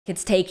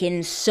It's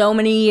taken so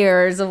many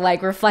years of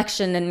like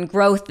reflection and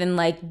growth and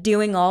like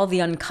doing all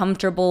the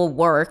uncomfortable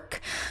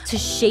work to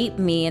shape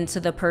me into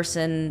the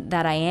person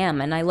that I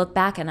am. And I look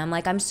back and I'm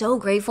like, I'm so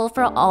grateful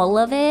for all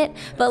of it.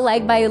 But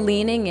like by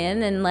leaning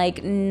in and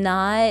like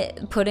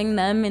not putting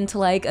them into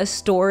like a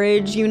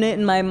storage unit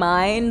in my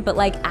mind, but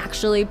like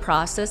actually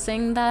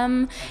processing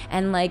them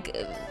and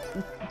like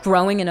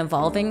growing and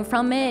evolving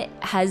from it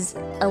has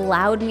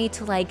allowed me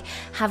to like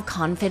have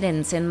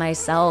confidence in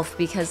myself,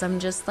 because I'm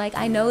just like,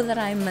 I know that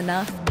I'm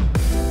enough.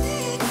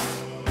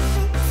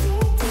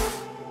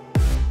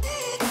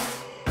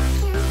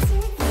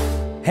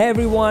 Hey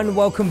everyone,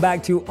 welcome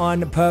back to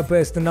On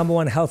Purpose, the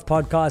 #1 health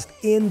podcast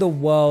in the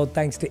world.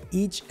 Thanks to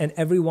each and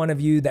every one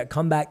of you that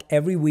come back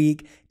every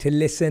week to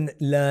listen,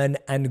 learn,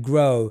 and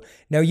grow.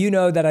 Now, you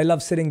know that I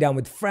love sitting down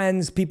with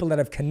friends, people that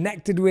I've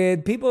connected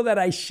with, people that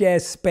I share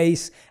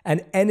space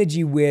and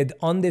energy with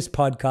on this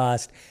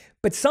podcast.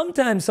 But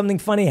sometimes something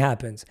funny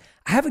happens.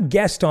 I have a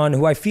guest on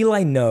who I feel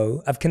I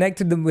know. I've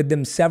connected with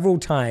them several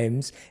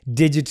times,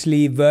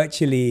 digitally,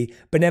 virtually,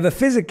 but never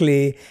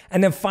physically.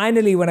 And then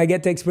finally, when I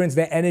get to experience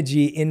their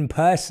energy in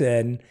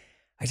person,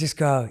 I just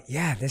go,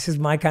 yeah, this is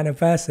my kind of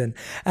person.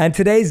 And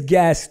today's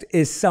guest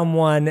is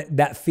someone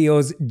that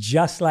feels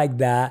just like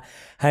that.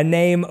 Her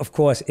name, of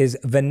course, is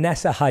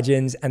Vanessa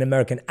Hudgens, an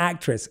American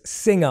actress,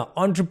 singer,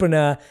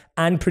 entrepreneur,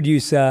 and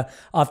producer.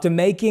 After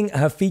making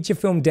her feature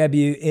film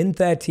debut in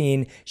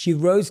 13, she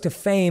rose to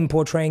fame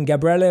portraying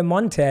Gabriella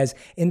Montez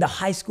in the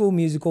High School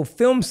Musical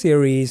film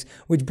series,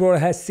 which brought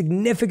her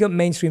significant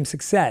mainstream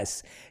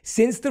success.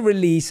 Since the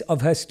release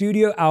of her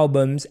studio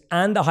albums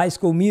and the High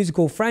School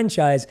Musical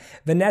franchise,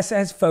 Vanessa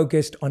has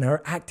focused on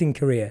her acting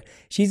career.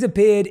 She's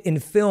appeared in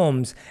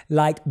films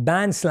like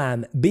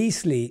Bandslam,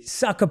 Beastly,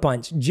 Sucker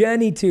Punch,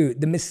 Journey to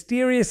The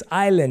Mysterious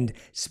Island,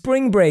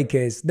 Spring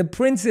Breakers, The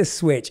Princess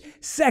Switch,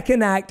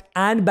 Second Act,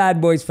 and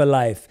Bad Boys for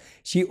Life.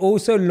 She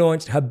also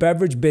launched her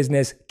beverage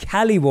business,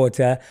 Cali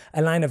Water,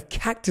 a line of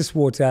cactus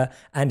water,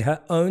 and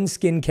her own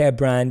skincare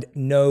brand,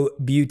 No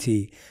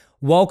Beauty.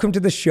 Welcome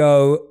to the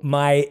show,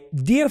 my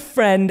dear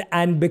friend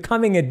and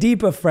becoming a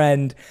deeper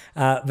friend,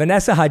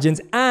 Vanessa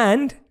Hudgens,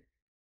 and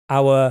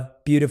our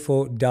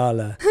beautiful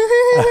Darla.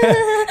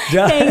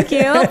 Thank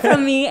you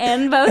from me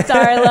and both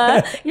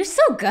Darla. You're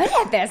so good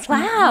at this.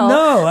 Wow.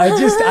 No,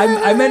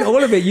 I meant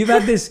all of it. You've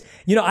had this,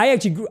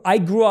 I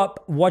grew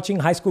up watching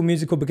High School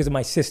Musical because of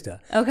my sister.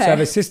 Okay. So I have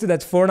a sister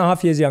that's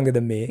 4.5 years younger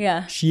than me.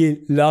 Yeah.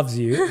 She loves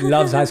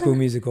High School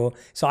Musical.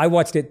 So I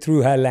watched it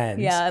through her lens.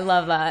 Yeah, I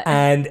love that.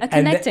 And a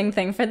connecting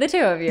thing for the two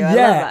of you. I love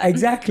that.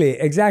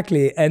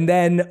 Exactly. And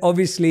then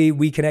obviously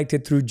we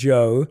connected through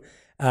Joe.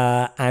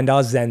 And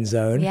our Zen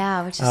Zone.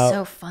 Yeah, which is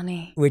so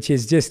funny. Which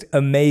is just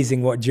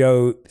amazing what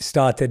Joe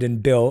started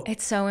and built.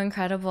 It's so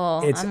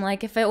incredible. I'm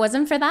like, if it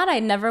wasn't for that, I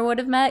never would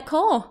have met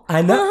Cole.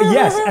 I know,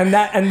 yes, and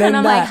then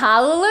I'm like,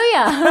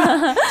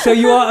 hallelujah. So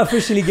you are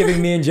officially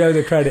giving me and Joe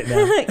the credit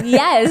now.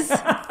 Yes,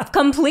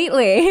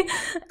 completely.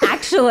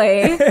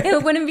 Actually,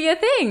 it wouldn't be a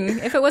thing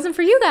if it wasn't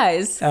for you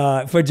guys.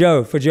 For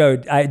Joe,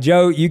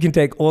 Joe, you can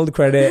take all the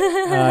credit.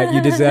 You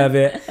deserve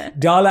it.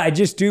 Darla, I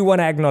just do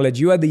want to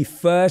acknowledge you are the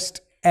first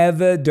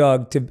ever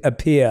dog to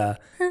appear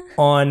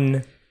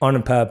on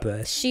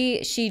Purpose.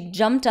 She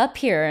jumped up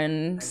here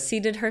and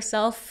seated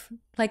herself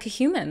like a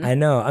human. I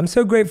know. I'm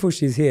so grateful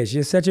she's here. She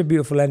has such a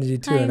beautiful energy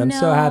too, and I'm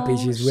so happy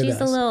she's with us.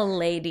 She's a little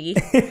lady.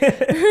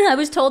 I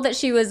was told that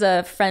she was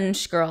a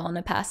French girl in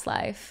a past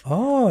life.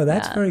 Oh,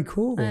 that's very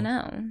cool. I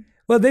know.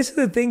 Well, this is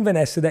the thing,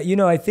 Vanessa, that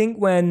I think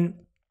when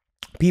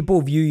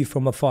people view you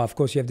from afar, of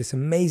course, you have this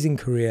amazing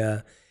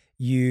career.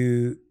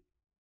 You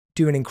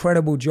do an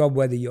incredible job,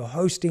 whether you're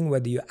hosting,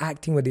 whether you're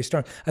acting, whether you're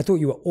starring. I thought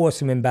you were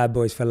awesome in Bad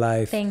Boys for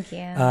Life. Thank you.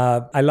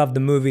 I love the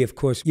movie, of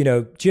course.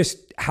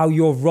 Just how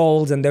your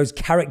roles and those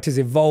characters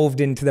evolved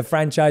into the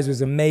franchise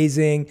was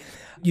amazing.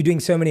 You're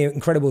doing so many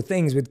incredible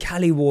things with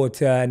Cali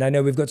Water, and I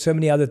know we've got so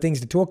many other things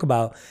to talk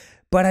about.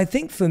 But I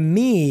think for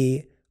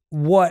me,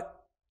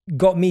 what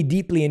got me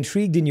deeply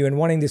intrigued in you and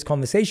wanting this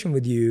conversation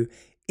with you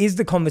is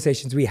the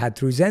conversations we had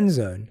through Zen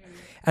Zone.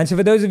 And so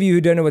for those of you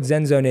who don't know what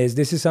Zen Zone is,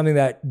 this is something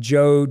that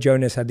Joe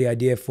Jonas had the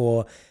idea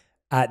for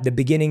at the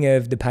beginning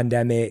of the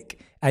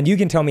pandemic. And you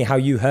can tell me how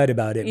you heard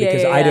about it,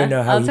 because I don't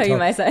know how I'll tell you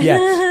my side.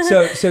 Yeah.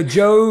 So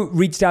Joe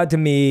reached out to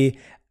me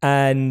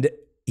and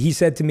he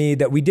said to me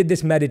that we did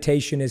this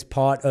meditation as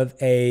part of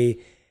a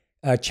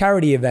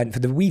charity event for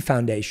the We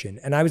Foundation.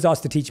 And I was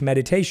asked to teach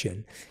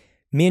meditation.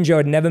 Me and Joe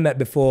had never met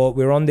before.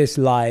 We were on this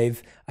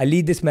live. I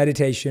lead this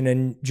meditation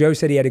and Joe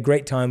said he had a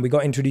great time. We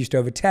got introduced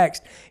over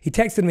text. He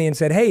texted me and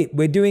said, hey,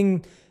 we're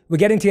getting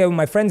together with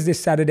my friends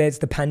this Saturday. It's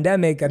the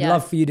pandemic. I'd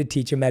love for you to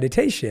teach a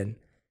meditation.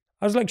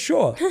 I was like,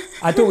 sure.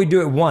 I thought we'd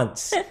do it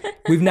once.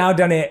 We've now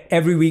done it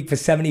every week for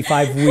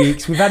 75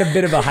 weeks. We've had a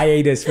bit of a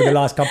hiatus for the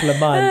last couple of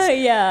months.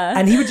 Yeah.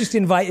 And he would just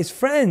invite his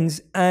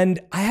friends. And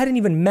I hadn't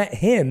even met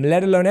him,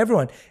 let alone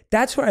everyone.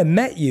 That's where I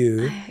met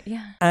you.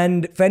 Yeah.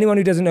 And for anyone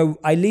who doesn't know,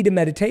 I lead a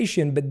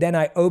meditation, but then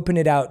I open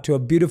it out to a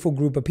beautiful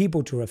group of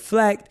people to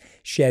reflect,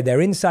 share their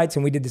insights.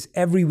 And we did this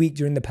every week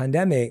during the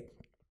pandemic.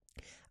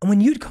 And when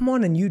you'd come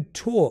on and you'd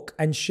talk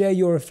and share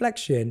your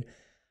reflection,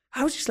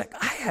 I was just like,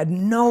 I had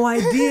no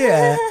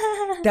idea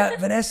that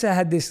Vanessa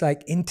had this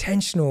like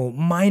intentional,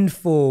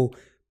 mindful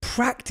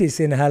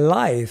practice in her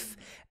life.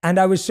 And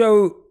that was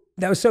so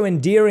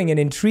endearing and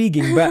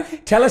intriguing.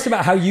 But tell us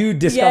about how you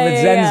discovered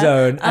Zen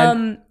Zone.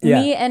 And,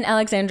 me and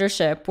Alexandra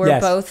Shipp were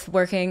both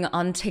working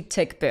on Tick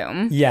Tick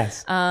Boom.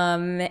 Yes.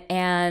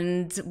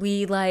 And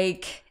we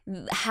like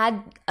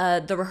had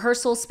the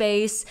rehearsal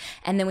space,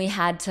 and then we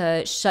had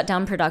to shut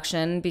down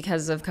production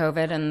because of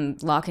COVID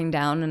and locking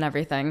down and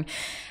everything.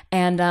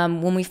 And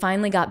when we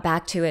finally got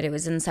back to it, it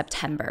was in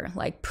September,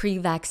 like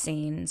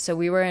pre-vaccine. So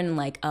we were in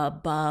like a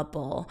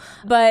bubble.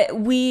 But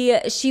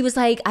she was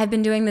like, I've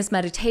been doing this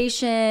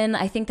meditation.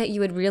 I think that you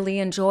would really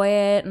enjoy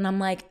it. And I'm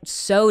like,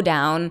 so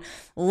down.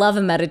 Love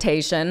a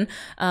meditation.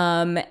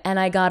 And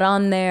I got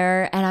on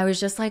there and I was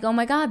just like, oh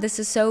my God, this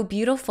is so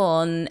beautiful.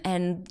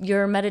 And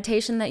your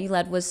meditation that you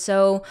led was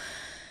so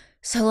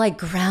like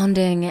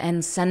grounding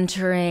and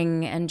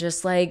centering and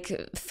just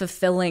like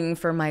fulfilling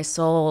for my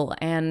soul.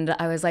 And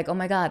I was like, oh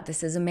my God,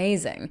 this is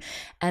amazing.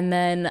 And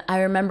then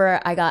I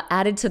remember I got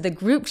added to the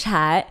group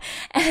chat,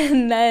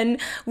 and then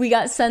we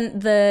got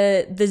sent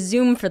the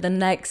Zoom for the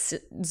next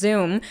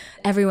Zoom.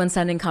 Everyone's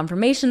sending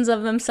confirmations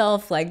of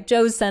themselves, like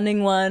Joe's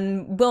sending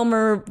one,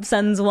 Wilmer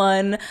sends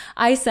one,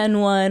 I send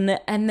one.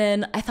 And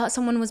then I thought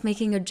someone was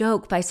making a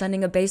joke by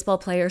sending a baseball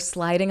player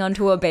sliding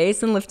onto a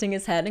base and lifting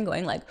his head and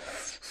going like,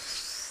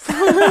 so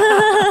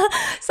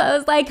I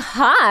was like,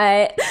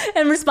 hot,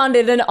 and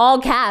responded in all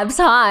caps,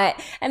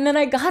 hot. And then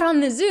I got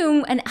on the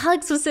Zoom and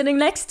Alex was sitting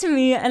next to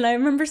me, and I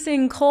remember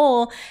seeing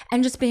Cole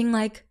and just being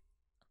like,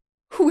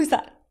 who is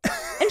that?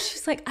 And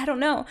she's like, I don't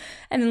know.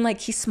 And then like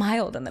he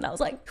smiled, and then I was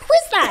like, who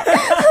is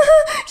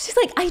that? She's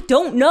like, I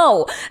don't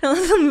know. And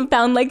I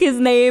found like his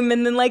name,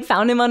 and then like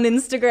found him on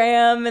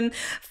Instagram and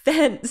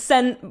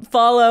sent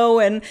follow,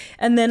 and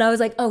then I was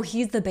like, oh,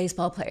 he's the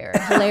baseball player.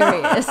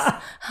 Hilarious.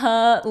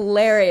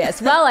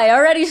 Hilarious. Well, I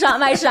already shot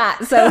my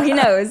shot, so he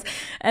knows.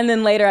 And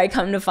then later I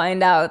come to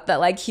find out that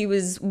like he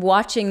was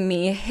watching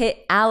me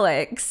hit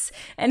Alex,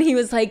 and he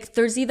was like,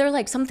 there's either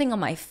like something on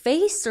my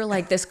face, or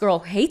like this girl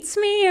hates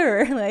me,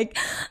 or like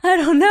I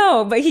don't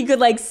know, but he could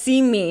like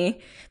see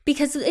me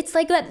because it's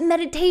like that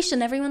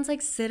meditation. Everyone's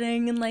like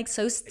sitting and like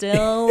so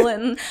still,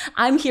 and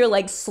I'm here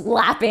like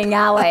slapping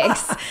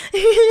Alex,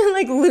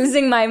 like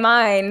losing my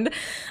mind.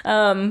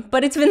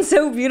 But it's been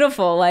so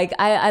beautiful. Like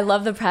I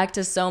love the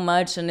practice so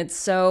much, and it's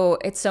so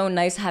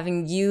nice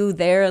having you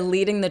there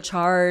leading the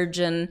charge,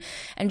 and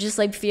just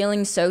like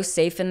feeling so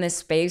safe in this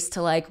space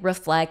to like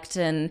reflect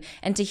and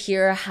to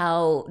hear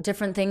how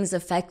different things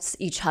affect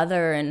each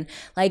other, and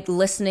like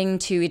listening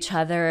to each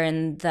other,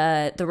 and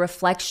the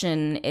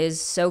reflection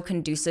is so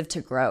conducive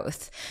to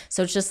growth.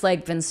 So it's just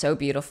like been so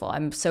beautiful.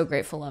 I'm so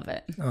grateful of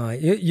it.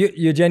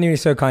 You're genuinely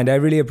so kind. I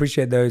really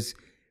appreciate those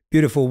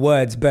beautiful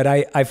words, but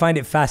I find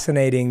it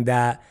fascinating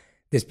that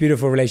this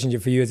beautiful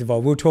relationship for you has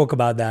evolved. We'll talk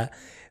about that,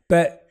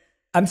 but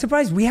I'm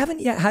surprised we haven't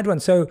yet had one.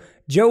 So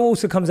Joe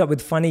also comes up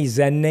with funny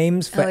Zen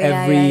names for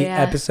every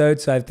episode.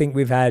 So I think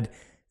we've had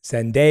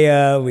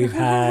Zendaya, we've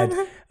had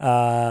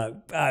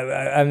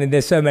I mean,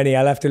 there's so many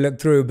I'll have to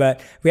look through,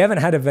 but we haven't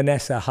had a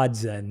Vanessa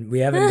Hudgens. We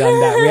haven't done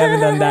that. We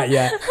haven't done that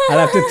yet. I'll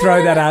have to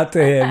throw that out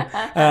to him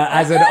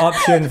as an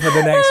option for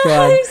the next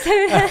one.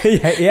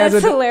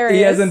 That's hilarious.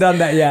 He hasn't done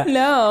that yet.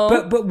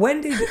 No. But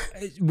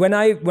when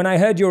I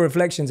heard your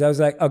reflections, I was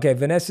like, okay,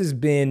 Vanessa's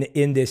been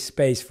in this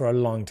space for a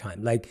long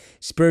time, like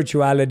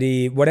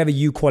spirituality, whatever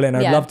you call it. And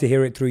I'd love to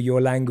hear it through your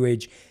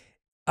language.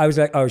 I was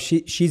like, oh,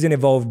 she's an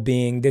evolved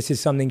being. This is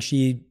something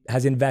she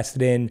has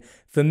invested in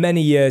for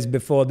many years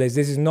before this.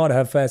 This is not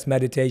her first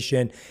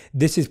meditation.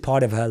 This is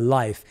part of her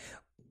life.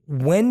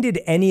 When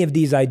did any of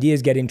these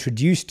ideas get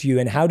introduced to you,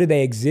 and how do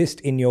they exist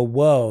in your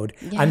world?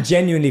 Yeah. I'm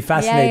genuinely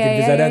fascinated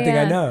because I don't think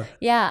I know.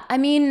 Yeah, I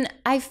mean,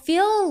 I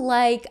feel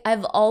like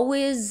I've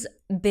always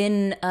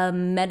been a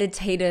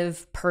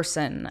meditative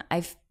person.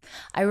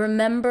 I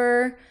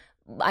remember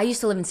I used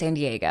to live in San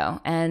Diego,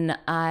 and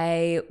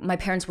my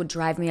parents would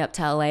drive me up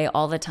to LA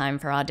all the time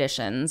for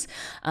auditions.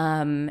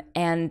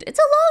 And it's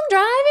a long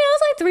drive,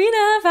 it's like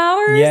 3.5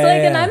 hours.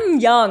 And I'm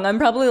young. I'm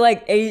probably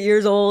like 8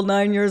 years old,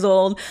 9 years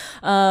old.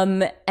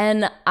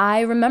 And I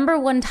remember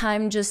one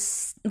time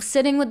just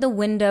sitting with the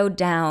window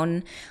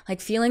down, like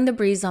feeling the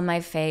breeze on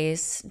my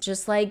face,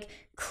 just like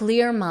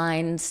clear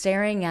mind,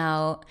 staring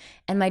out,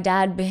 and my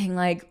dad being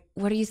like,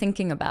 "What are you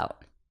thinking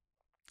about?"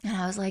 And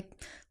I was like,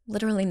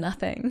 literally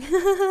nothing.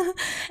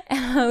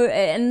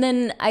 And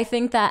then I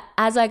think that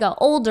as I got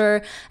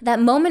older, that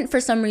moment for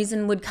some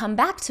reason would come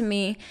back to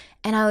me,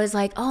 and I was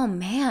like, oh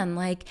man,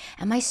 like,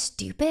 am I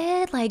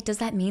stupid? Like, does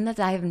that mean that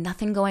I have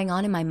nothing going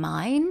on in my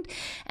mind?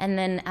 And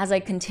then as I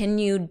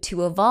continued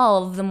to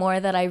evolve, the more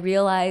that I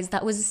realized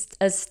that was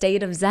a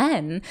state of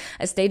Zen,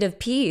 a state of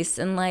peace.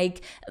 And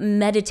like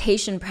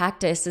meditation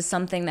practice is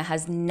something that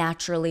has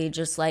naturally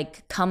just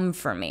like come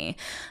for me.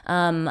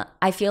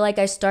 I feel like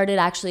I started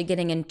actually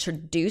getting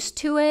introduced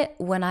to it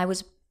when I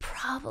was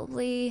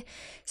probably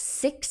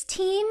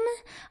 16.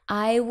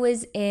 I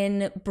was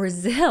in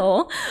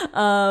Brazil.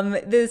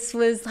 This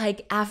was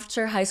like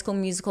after High School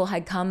Musical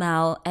had come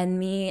out, and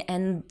me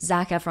and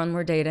Zac Efron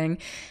were dating,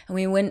 and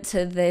we went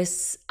to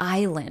this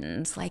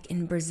island like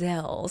in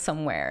Brazil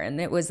somewhere, and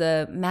it was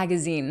a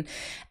magazine,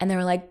 and they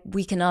were like,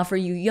 we can offer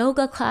you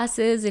yoga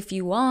classes if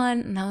you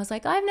want. And I was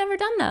like, I've never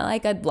done that.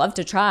 Like, I'd love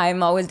to try.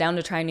 I'm always down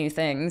to try new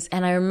things.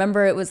 And I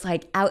remember it was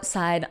like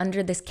outside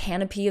under this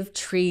canopy of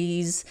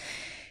trees.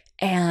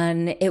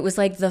 And it was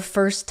like the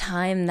first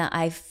time that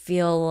I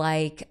feel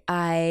like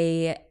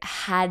I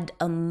had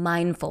a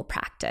mindful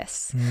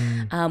practice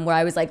where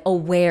I was like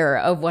aware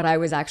of what I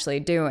was actually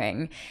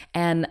doing.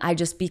 And I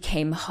just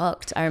became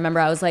hooked. I remember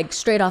I was like,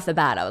 straight off the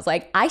bat, I was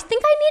like, I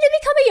think I need to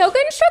become a yoga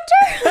instructor.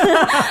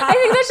 I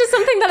think that's just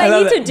something that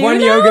I need to do. One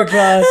now. Yoga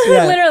class.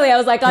 Yeah. Literally, I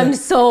was like, I'm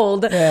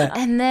sold. Yeah.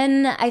 And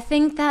then I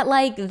think that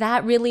like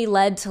that really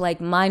led to like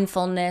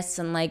mindfulness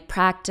and like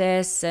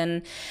practice.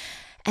 And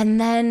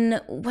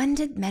then when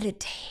did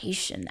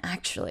meditation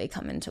actually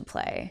come into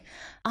play?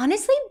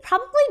 Honestly,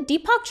 probably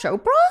Deepak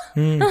Chopra.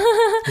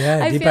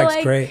 Yeah,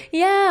 Deepak's great.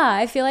 Yeah,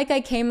 I feel like I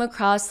came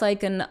across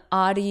like an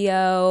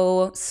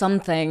audio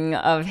something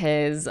of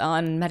his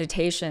on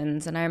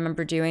meditations. And I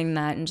remember doing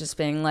that and just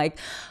being like,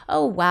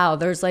 oh, wow,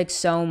 there's like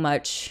so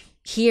much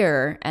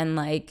here, and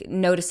like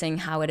noticing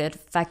how it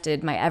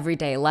affected my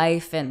everyday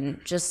life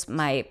and just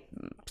my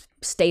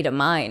state of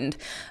mind.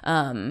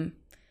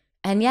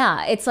 And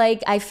yeah, it's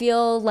like, I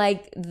feel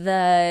like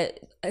the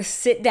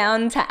sit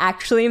down to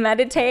actually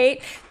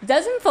meditate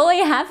doesn't fully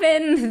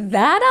happen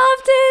that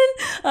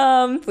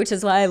often, which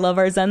is why I love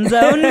our Zen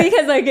zone,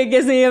 because like it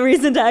gives me a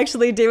reason to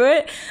actually do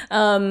it.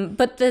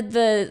 But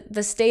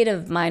the state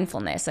of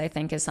mindfulness, I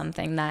think, is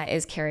something that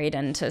is carried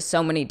into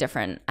so many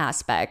different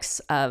aspects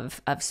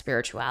of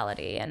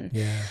spirituality. And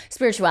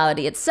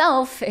spirituality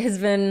itself has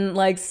been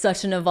like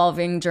such an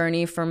evolving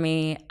journey for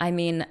me. I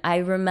mean, I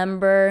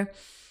remember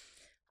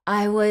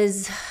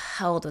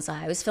how old was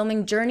I? I was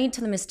filming Journey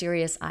to the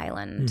Mysterious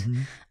Island.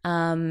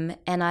 And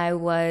I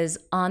was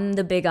on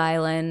the big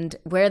island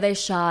where they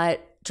shot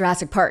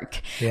Jurassic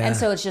Park. Yeah. And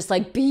so it's just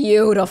like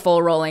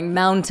beautiful rolling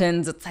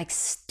mountains. It's like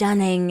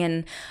stunning.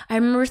 And I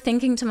remember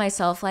thinking to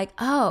myself like,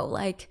 oh,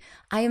 like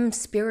I am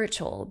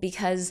spiritual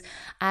because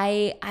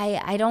I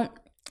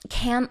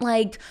can't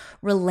like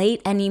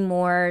relate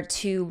anymore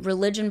to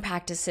religion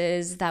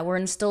practices that were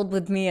instilled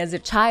with me as a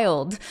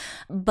child,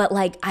 but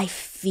like I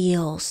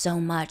feel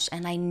so much,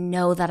 and I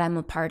know that I'm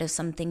a part of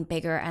something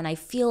bigger, and I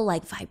feel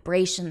like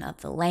vibration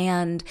of the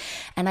land,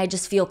 and I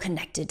just feel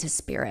connected to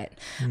spirit.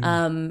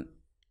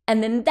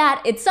 And then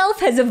that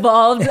itself has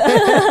evolved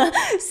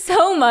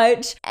so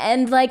much.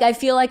 And like, I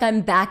feel like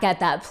I'm back at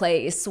that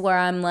place where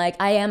I'm like,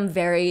 I am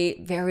very,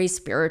 very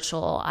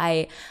spiritual.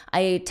 I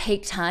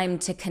take time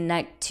to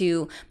connect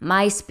to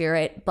my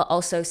spirit, but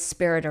also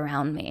spirit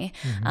around me.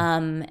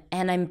 And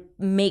I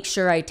make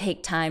sure I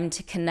take time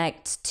to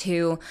connect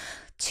to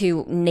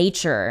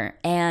nature,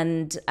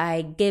 and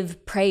I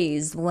give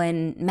praise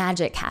when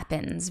magic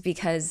happens,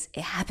 because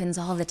it happens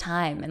all the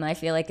time, and I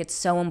feel like it's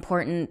so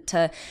important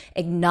to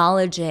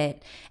acknowledge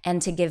it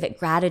and to give it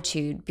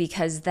gratitude,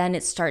 because then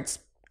it starts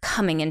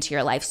coming into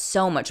your life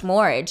so much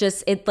more.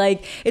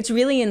 It's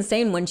really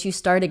insane once you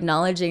start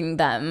acknowledging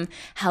them,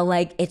 how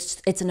like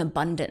it's an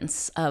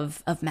abundance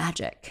of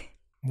magic.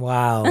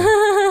 Wow.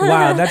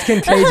 Wow, that's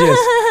contagious.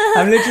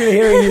 I'm literally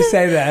hearing you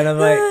say that, and I'm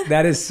like,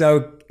 that is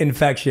so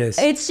infectious.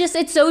 It's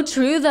so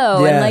true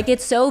though. Yeah. And like,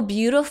 it's so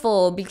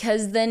beautiful,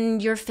 because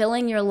then you're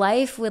filling your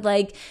life with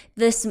like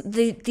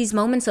these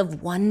moments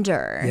of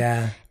wonder.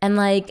 Yeah. And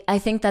like, I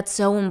think that's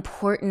so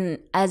important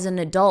as an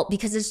adult,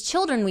 because as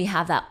children, we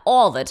have that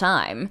all the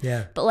time.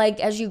 Yeah. But like,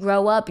 as you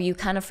grow up, you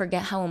kind of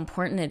forget how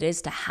important it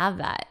is to have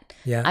that.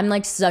 Yeah. I'm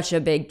like such a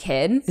big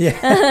kid. Yeah.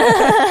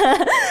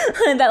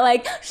 That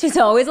like, she's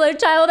always like a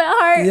child at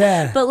heart.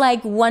 Yeah. But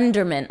like,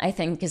 wonderment, I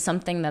think, is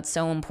something that's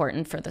so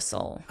important for the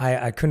soul.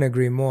 I couldn't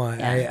agree more.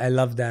 Yeah. I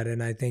love that.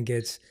 And I think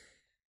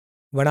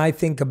when I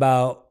think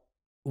about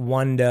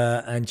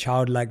wonder and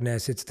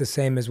childlikeness, it's the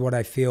same as what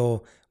I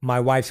feel my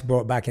wife's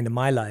brought back into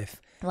my life.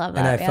 Love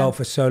that. And I felt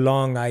for so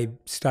long I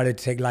started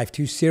to take life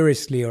too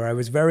seriously, or I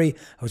was very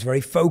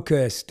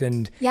focused,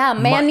 and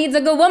man needs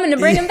a good woman to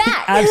bring him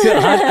back.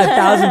 Absolutely,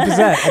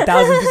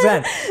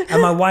 1,000%.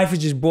 And my wife has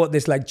just brought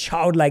this like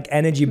childlike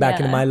energy back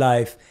into my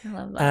life. I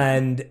love that.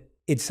 And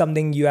it's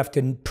something you have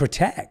to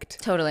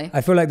protect. Totally.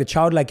 I feel like the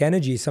childlike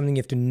energy is something you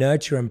have to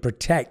nurture and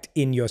protect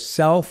in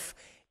yourself,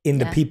 in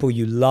the people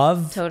you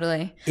love.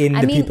 Totally. In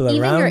the people around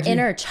you. Even your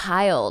inner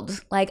child.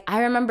 Like,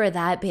 I remember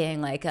that being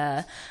like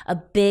a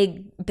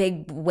big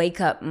wake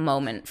up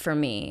moment for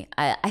me.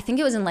 I think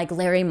it was in like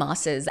Larry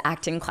Moss's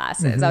acting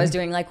classes. I was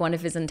doing like one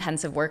of his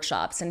intensive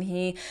workshops, and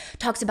he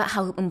talks about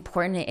how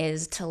important it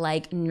is to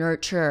like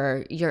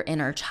nurture your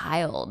inner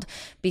child,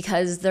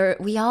 because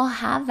we all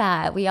have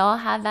that. We all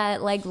have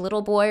that like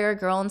little boy or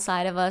girl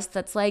inside of us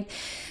that's like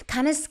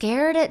kind of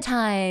scared at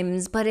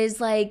times, but is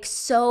like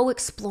so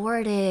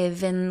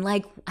explorative and and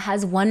like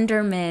has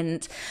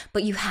wonderment,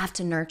 but you have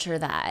to nurture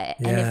that.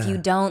 And if you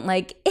don't,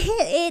 like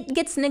it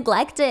gets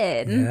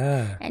neglected.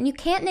 And you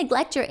can't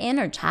neglect your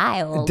inner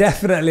child.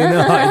 Definitely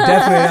not.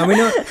 Definitely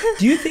not. I mean,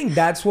 do you think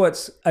that's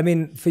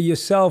for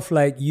yourself,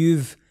 like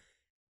you've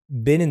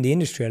been in the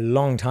industry a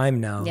long time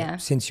now,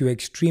 since you were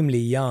extremely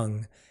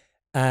young.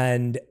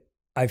 And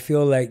I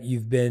feel like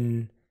you've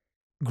been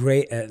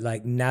great at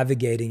like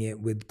navigating it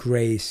with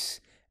grace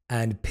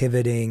and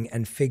pivoting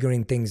and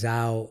figuring things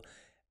out.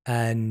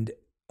 And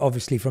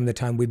obviously from the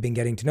time we've been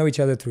getting to know each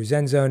other through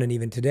Zen Zone and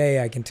even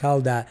today, I can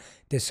tell that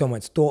there's so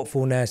much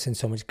thoughtfulness and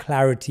so much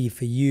clarity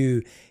for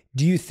you.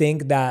 Do you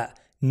think that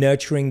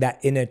nurturing that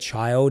inner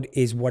child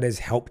is what has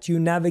helped you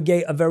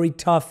navigate a very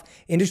tough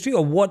industry,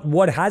 or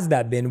what has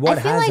that been? What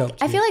has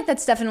helped you? I feel like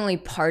that's definitely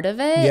part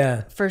of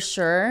it, for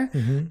sure.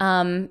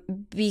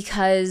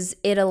 Because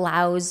it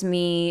allows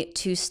me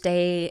to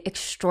stay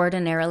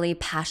extraordinarily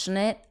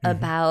passionate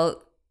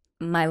about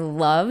my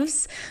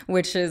loves,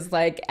 which is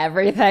like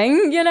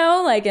everything, you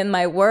know, like in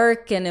my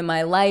work and in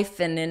my life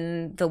and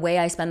in the way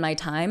I spend my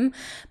time.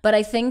 But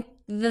I think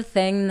the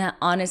thing that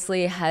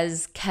honestly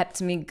has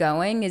kept me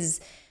going is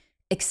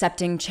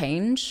accepting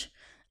change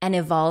and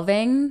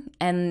evolving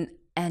and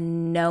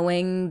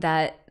knowing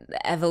that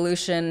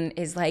evolution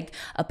is like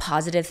a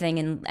positive thing,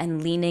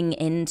 and leaning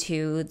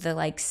into the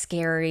like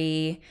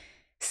scary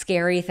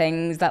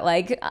things that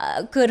like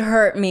could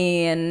hurt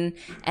me,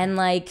 and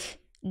like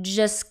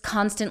just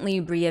constantly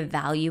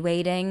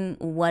reevaluating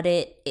what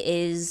it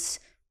is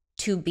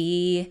to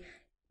be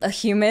a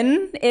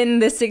human in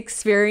this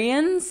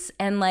experience,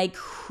 and like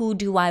who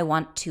do I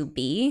want to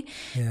be,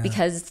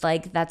 because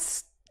like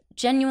that's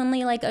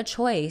genuinely like a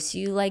choice.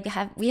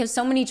 We have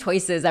so many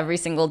choices every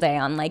single day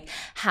on like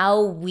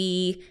how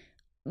we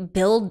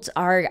build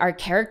our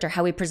character,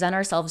 how we present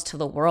ourselves to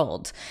the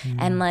world.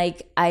 And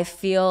like I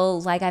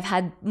feel like I've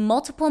had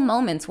multiple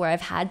moments where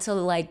I've had to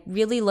like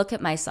really look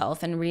at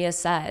myself and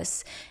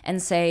reassess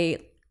and say,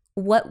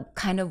 what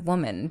kind of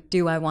woman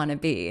do I want to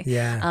be?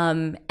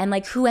 And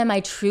like, who am I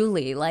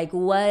truly? Like,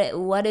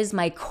 what is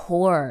my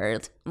core?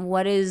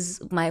 What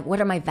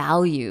are my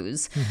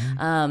values?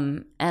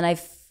 And I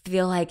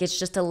feel like it's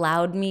just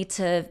allowed me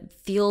to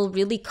feel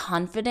really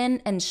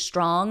confident and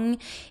strong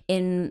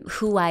in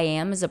who I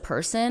am as a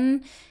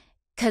person.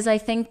 Because I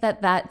think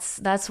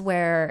that's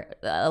where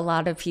a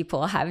lot of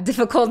people have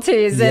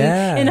difficulties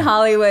in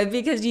Hollywood,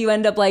 because you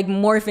end up like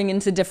morphing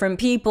into different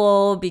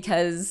people,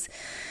 because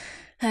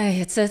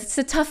it's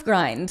a tough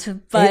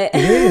grind. But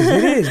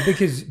it is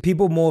because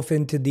people morph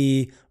into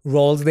the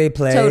roles they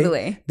play.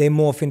 Totally. They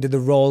morph into the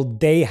role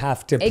they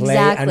have to play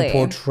and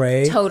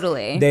portray.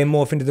 Totally. They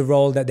morph into the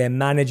role that their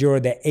manager or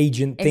their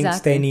agent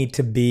thinks they need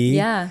to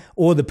be.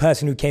 Or the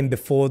person who came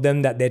before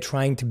them that they're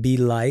trying to be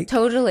like.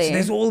 Totally. So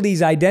there's all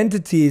these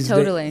identities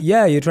that,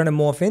 you're trying to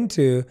morph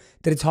into,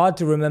 that it's hard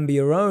to remember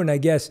your own, I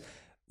guess.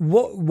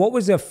 What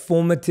was a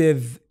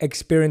formative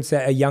experience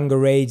at a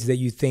younger age that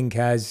you think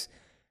has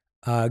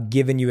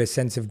given you a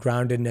sense of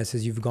groundedness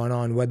as you've gone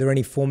on? Were there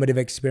any formative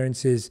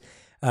experiences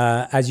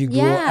as you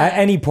grew up, at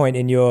any point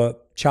in your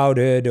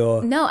childhood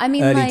or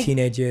early like,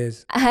 teenage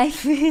years? I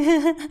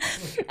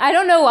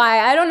don't know why.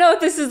 I don't know if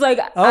this is like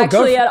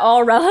actually at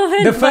all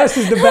relevant. The first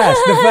is the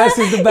best.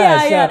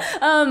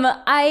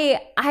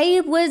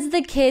 I was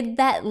the kid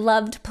that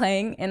loved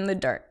playing in the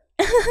dirt.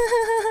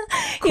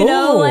 You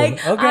know,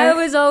 like I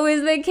was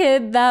always the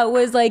kid that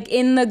was like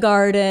in the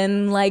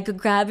garden, like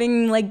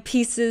grabbing like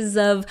pieces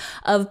of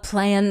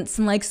plants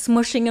and like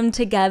smushing them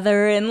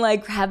together and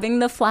like having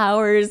the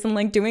flowers and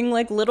like doing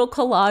like little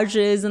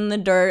collages in the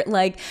dirt.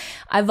 Like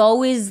I've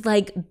always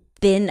like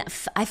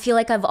I feel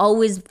like I've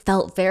always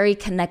felt very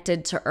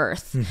connected to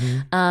earth.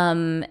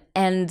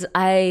 And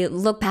I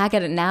look back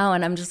at it now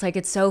and I'm just like,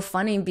 it's so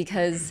funny,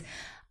 because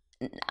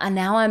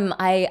now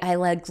I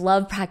like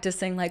love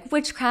practicing like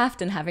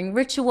witchcraft and having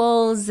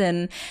rituals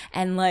and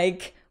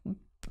like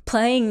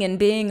playing and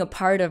being a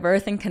part of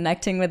earth and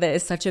connecting with it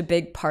is such a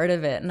big part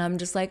of it. And I'm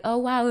just like, oh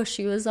wow,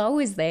 she was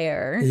always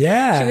there.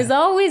 She was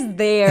always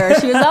there.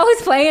 She was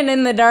always playing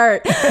in the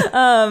dirt.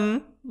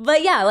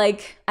 But yeah,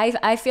 like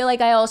I feel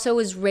like I also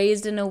was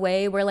raised in a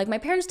way where like my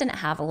parents didn't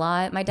have a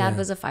lot. My dad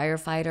was a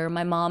firefighter.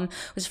 My mom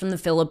was from the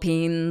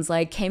Philippines,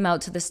 like came out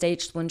to the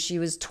States when she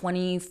was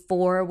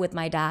 24 with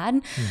my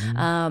dad.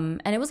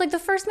 And it was like the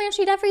first man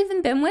she'd ever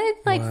even been with,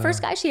 like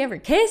first guy she ever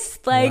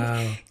kissed, like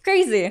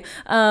crazy.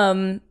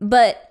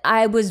 But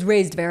I was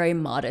raised very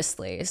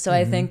modestly. So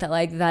I think that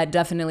like that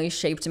definitely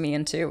shaped me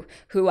into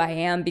who I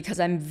am, because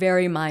I'm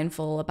very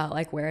mindful about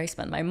like where I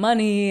spend my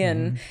money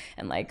and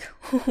like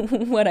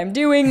what I'm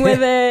doing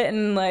with it,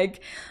 and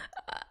like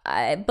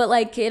but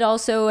like it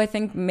also I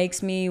think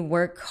makes me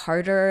work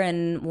harder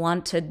and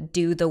want to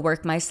do the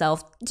work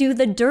myself, do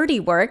the dirty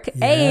work.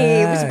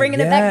 Hey, was bringing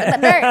it back to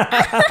the dirt.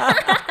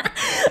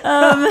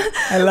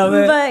 I love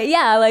it. But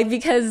yeah, like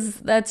because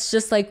that's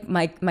just like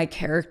my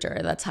character.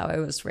 That's how I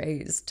was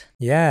raised.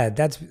 Yeah,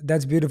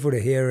 that's beautiful to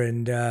hear.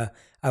 And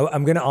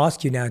I'm going to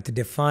ask you now to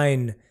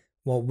define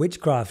what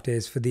witchcraft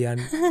is for the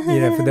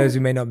for those who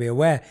may not be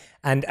aware,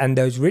 and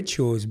those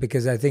rituals,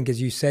 because I think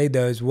as you say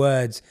those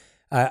words,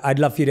 I'd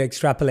love for you to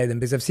extrapolate them,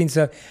 because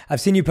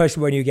I've seen you post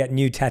when you get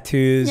new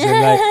tattoos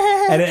and like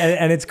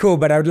and it's cool,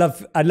 but I'd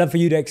love for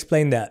you to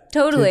explain that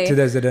totally to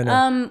those that don't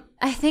know.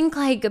 I think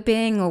like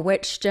being a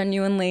witch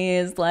genuinely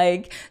is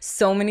like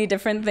so many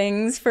different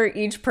things for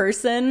each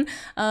person.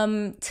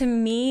 To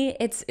me,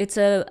 it's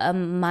a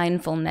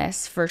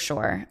mindfulness for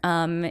sure.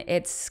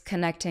 It's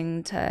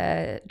connecting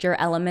to your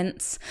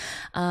elements.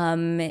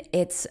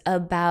 It's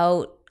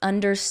about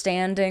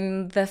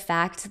understanding the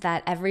fact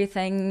that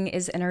everything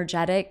is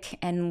energetic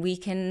and we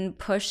can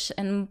push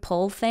and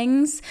pull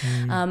things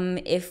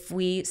if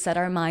we set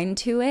our mind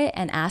to it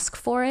and ask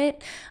for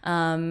it.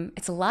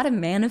 It's a lot of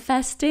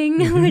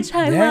manifesting, which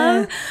I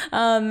love.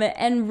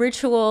 And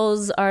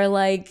rituals are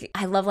like,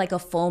 I love like a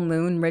full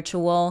moon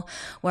ritual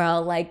where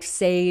I'll like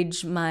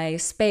sage my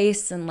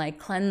space and like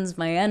cleanse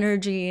my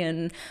energy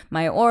and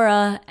my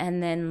aura,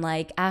 and then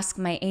like ask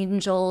my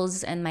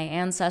angels and my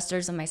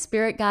ancestors and my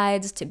spirit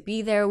guides to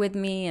be there with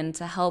me and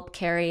to help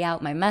carry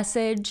out my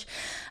message.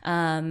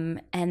 And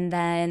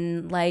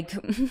then like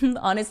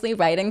honestly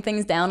writing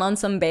things down on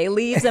some bay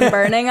leaves and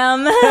burning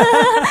them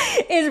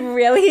is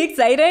really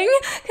exciting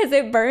because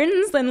it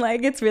burns and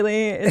like it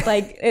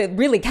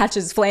really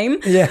catches flame.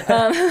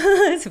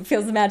 It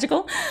feels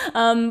magical.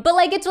 But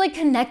like it's like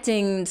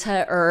connecting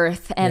to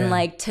earth and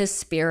like to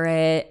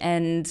spirit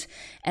and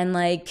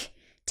like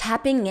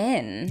tapping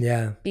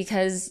in,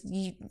 because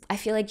I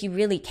feel like you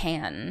really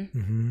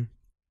can.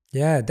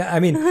 I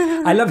mean,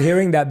 I love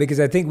hearing that, because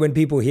I think when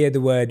people hear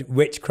the word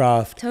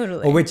witchcraft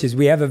or witches,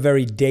 we have a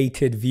very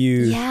dated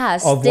view.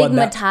 Of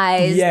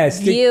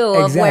stigmatized view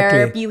of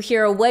where you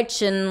hear a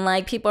witch and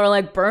like people are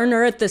like, burn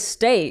her at the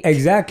stake.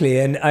 Exactly.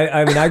 And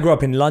I mean, I grew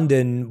up in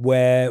London,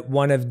 where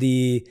one of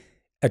the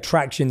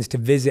attractions to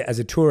visit as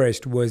a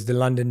tourist was the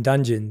London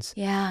dungeons.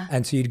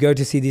 And so you'd go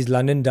to see these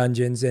London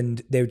dungeons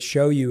and they would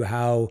show you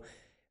how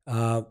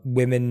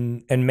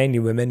women, and mainly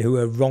women, who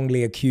are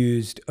wrongly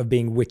accused of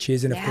being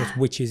witches, and of course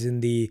witches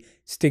in the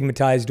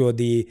stigmatized or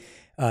the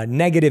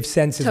negative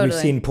sense as we've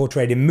seen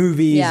portrayed in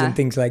movies and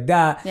things like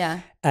that.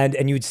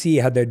 And you would see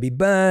how they'd be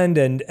burned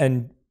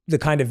and the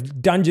kind of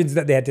dungeons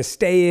that they had to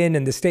stay in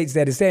and the states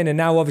they had to stay in. And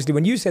now obviously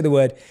when you say the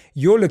word,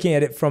 you're looking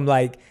at it from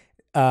like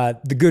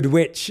the good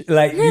witch,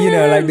 like, you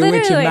know, like the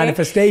witch of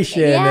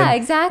manifestation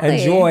and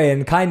joy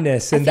and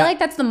kindness. And I feel like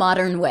that's the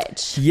modern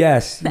witch.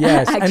 Yes. And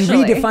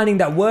redefining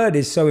that word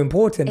is so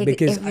important,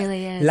 because it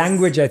really is.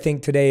 Language, I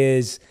think today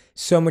is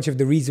so much of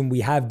the reason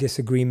we have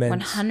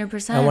disagreements.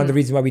 100%. And one of the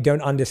reasons why we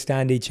don't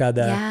understand each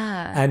other.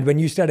 And when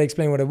you started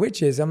explaining what a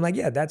witch is, I'm like,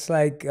 that's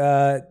like,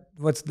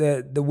 what's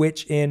the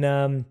witch in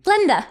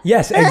Glenda?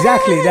 Yes,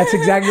 exactly. That's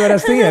exactly what I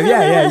was thinking of.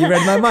 You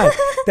read my mind.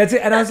 That's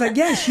it. And I was like,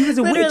 she was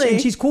a witch, and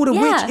she's called a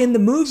witch in the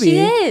movie. She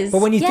is.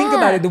 But when you think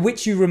about it, the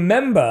witch you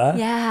remember is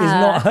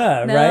not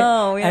her,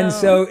 right? And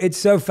so it's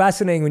so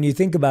fascinating when you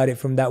think about it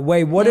from that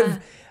way.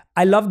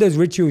 I love those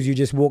rituals you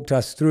just walked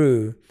us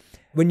through.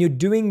 When you're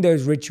doing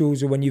those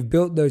rituals, or when you've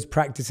built those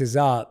practices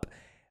up,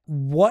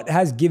 what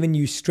has given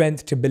you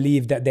strength to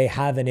believe that they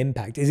have an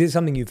impact? Is it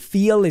something you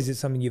feel? Is it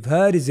something you've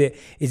heard? Is it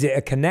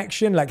a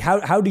connection? Like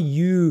how do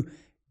you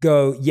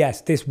go,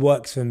 yes, this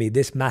works for me,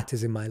 this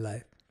matters in my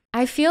life?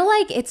 I feel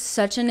like it's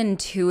such an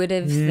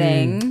intuitive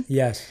thing.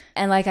 Yes.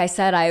 And like I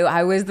said,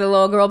 I was the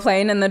little girl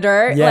playing in the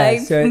dirt,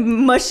 so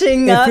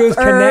mushing up herbs.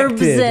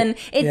 Connected. And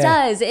it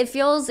does. It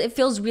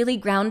feels really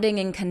grounding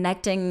and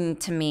connecting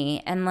to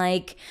me. And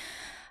like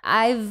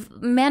I've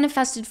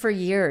manifested for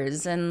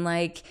years, and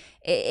like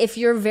if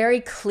you're very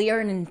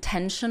clear and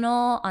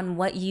intentional on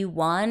what you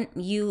want,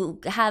 you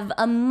have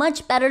a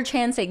much better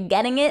chance at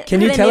getting it.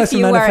 Can you tell us a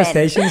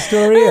manifestation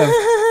story?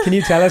 Can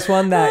you tell us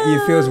one that you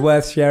feel is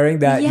worth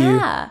sharing?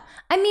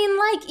 I mean,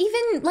 like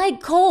even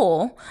like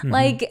Cole,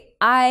 like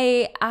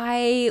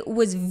I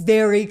was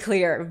very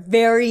clear,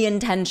 very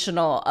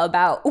intentional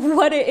about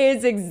what it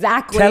is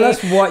exactly. Tell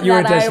us what you're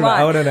intentional.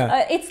 I want to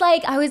know. It's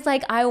like I was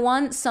like, I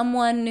want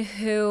someone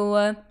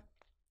who.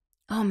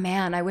 Oh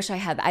man, I wish I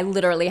had. I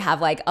literally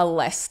have like a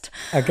list.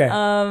 Okay.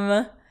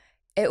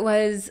 It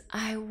was,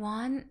 I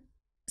want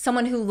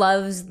someone who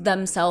loves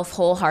themselves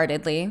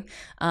wholeheartedly,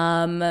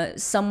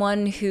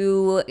 someone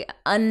who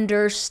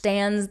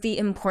understands the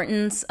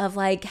importance of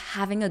like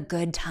having a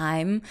good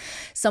time,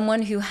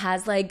 someone who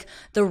has like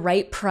the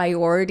right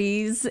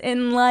priorities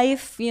in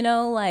life, you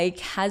know, like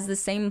has the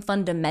same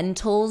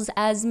fundamentals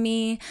as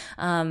me,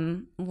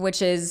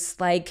 which is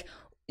like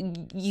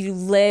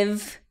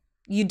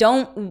you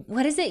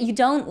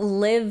don't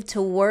live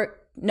to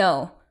work.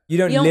 No. You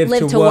don't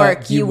live to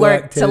work, you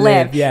work to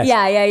live. Yes.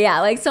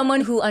 Yeah. Like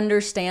someone who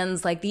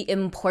understands like the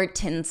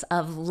importance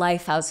of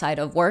life outside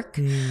of work.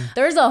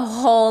 There's a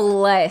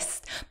whole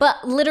list. But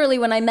literally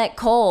when I met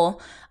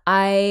Cole,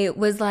 I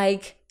was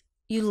like,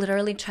 you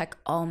literally check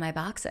all my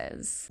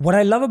boxes. What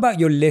I love about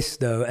your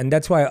list though, and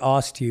that's why I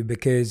asked you,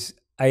 because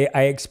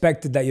I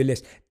expected that your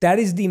list. That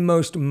is the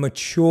most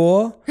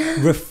mature,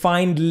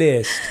 refined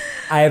list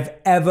I have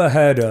ever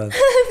heard of.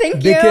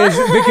 Thank you.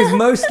 Because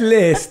most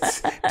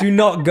lists do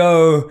not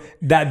go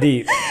that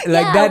deep.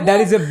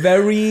 That is a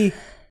very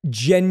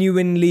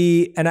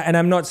genuinely, and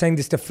I'm not saying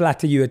this to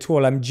flatter you at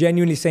all. I'm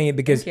genuinely saying it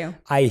because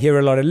I hear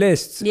a lot of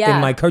lists in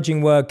my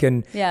coaching work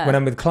and when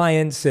I'm with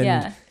clients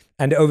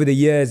and over the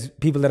years,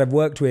 people that I've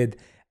worked with,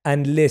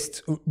 and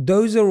lists.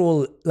 Those are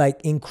all like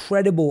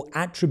incredible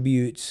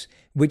attributes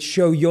which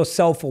show your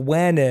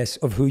self-awareness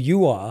of who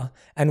you are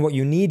and what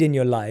you need in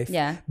your life.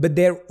 Yeah. But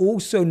they're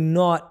also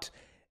not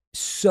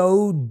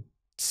so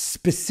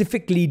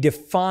specifically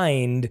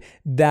defined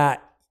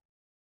that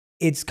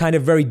it's kind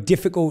of very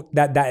difficult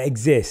that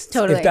exists.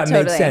 Totally, if that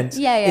makes sense.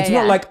 It's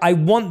not like I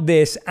want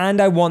this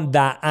and I want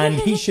that and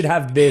he should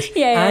have this.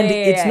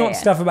 It's not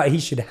stuff about he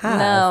should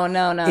have.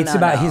 No. It's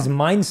about his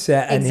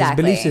mindset and his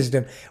belief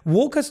system.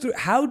 Walk us through,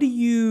 how do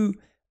you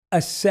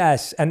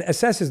assess, and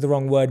assess is the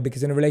wrong word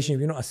because in a relationship,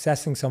 you're not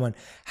assessing someone.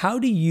 How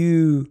do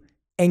you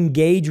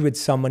engage with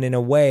someone in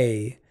a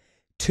way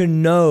to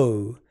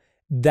know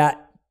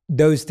that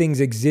those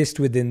things exist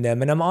within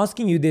them? And I'm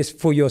asking you this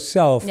for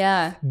yourself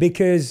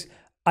because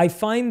I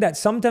find that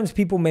sometimes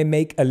people may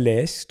make a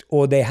list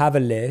or they have a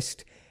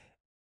list.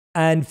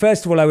 And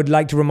first of all, I would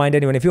like to remind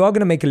anyone, if you are going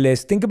to make a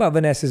list, think about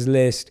Vanessa's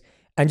list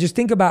and just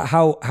think about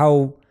how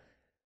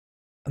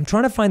I'm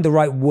trying to find the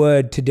right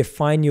word to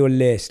define your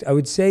list. I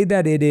would say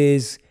that it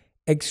is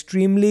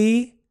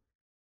extremely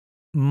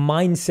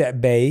mindset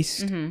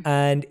based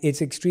and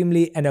it's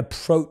extremely an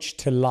approach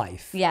to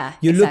life.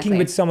 You're looking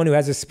with someone who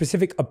has a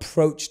specific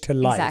approach to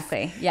life.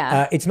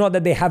 It's not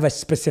that they have a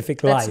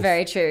specific life. That's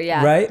very true.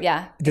 Right?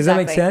 Does that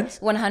make sense?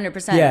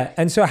 100%.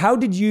 And so how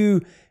did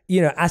you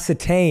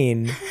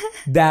ascertain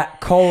that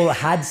Cole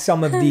had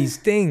some of these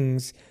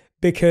things?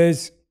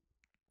 Because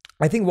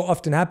I think what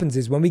often happens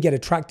is when we get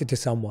attracted to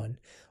someone,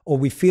 or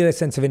we feel a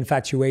sense of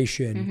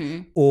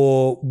infatuation,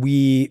 or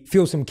we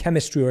feel some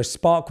chemistry or a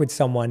spark with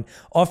someone,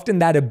 often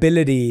that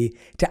ability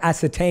to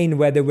ascertain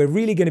whether we're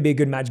really going to be a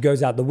good match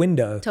goes out the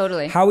window.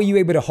 Totally. How are you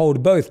able to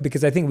hold both?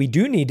 Because I think we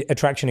do need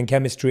attraction and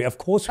chemistry. Of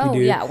course we do.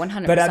 Yeah,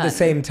 100%. But at the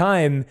same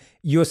time,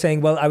 you're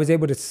saying, well, I was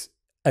able to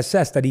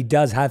assess that he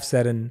does have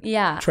certain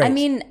traits. I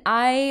mean,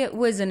 I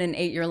was in an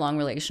 8-year-long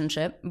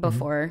relationship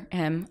before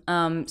him.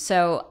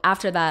 So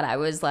after that, I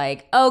was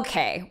like,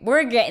 okay,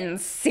 we're getting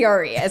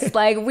serious.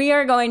 Like, we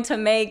are going to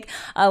make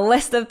a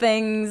list of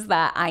things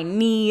that I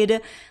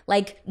need,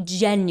 like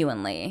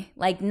genuinely,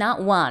 like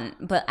not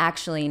want, but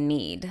actually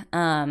need.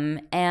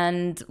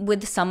 And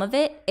with some of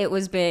it, it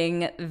was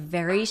being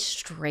very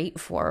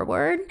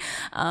straightforward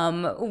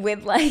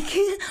with like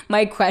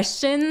my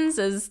questions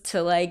as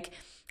to like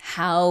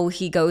how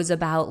he goes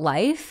about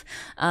life.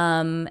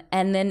 And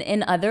then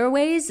in other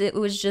ways, it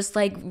was just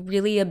like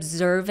really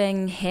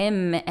observing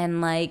him and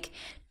like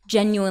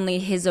genuinely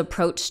his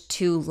approach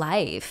to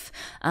life.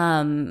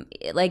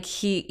 Like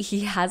he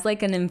has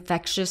like an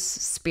infectious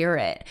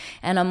spirit.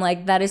 And I'm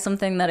like, that is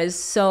something that is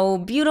so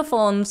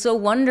beautiful and so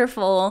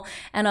wonderful.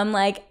 And I'm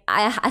like,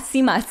 I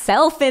see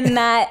myself in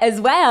that as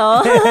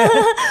well.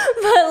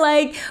 But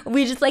like,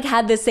 we just like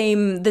had the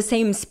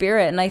same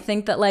spirit. And I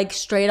think that like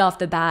straight off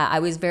the bat,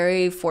 I was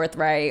very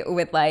forthright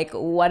with like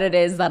what it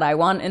is that I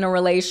want in a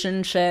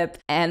relationship.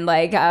 And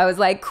like, I was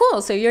like,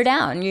 cool, so you're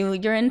down.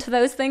 You're into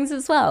those things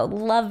as well.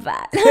 Love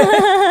that.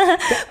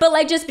 But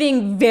like just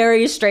being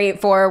very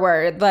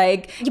straightforward.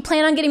 Like, you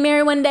plan on getting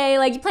married one day?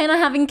 Like, you plan on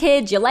having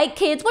kids? You like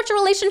kids? What's your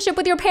relationship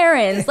with your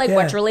parents? Like,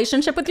 what's your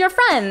relationship with your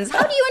friends?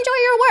 How do you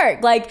enjoy your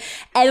work? Like,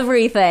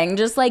 everything,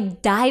 just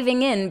like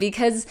diving in,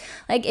 because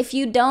like if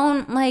you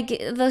don't, like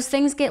those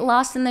things get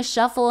lost in the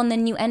shuffle and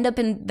then you end up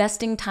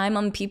investing time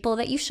on people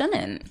that you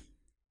shouldn't.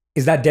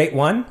 Is that date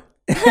one?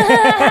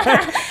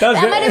 That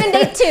might have been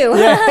date two.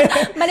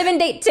 Might have been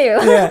date two.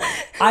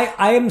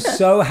 I am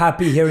so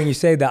happy hearing you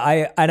say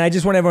that. I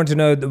just want everyone to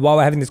know that while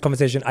we're having this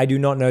conversation, I do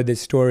not know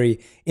this story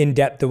in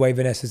depth the way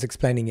Vanessa's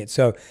explaining it.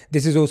 So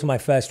this is also my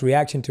first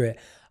reaction to it.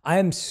 I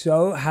am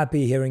so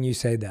happy hearing you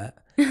say that.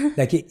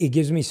 Like it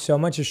gives me so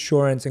much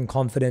assurance and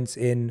confidence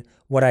in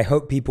what I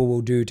hope people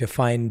will do to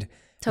find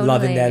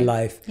love in their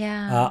life.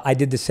 I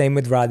did the same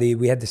with Radhi.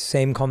 We had the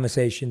same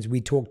conversations. We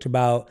talked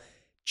about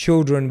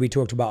children, we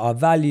talked about our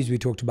values, we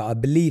talked about our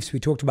beliefs, we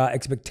talked about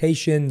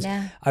expectations.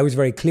 I was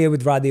very clear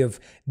with Radhi of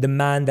the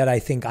man that I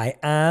think I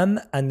am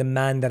and the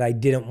man that I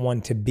didn't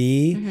want to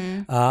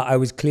be. I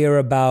was clear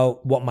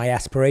about what my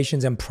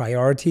aspirations and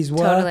priorities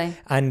were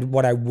and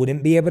what I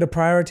wouldn't be able to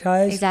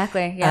prioritize.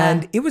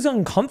 And it was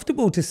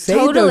uncomfortable to say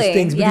those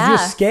things because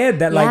you're scared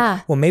that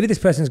like, well, maybe this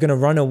person's going to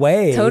run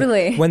away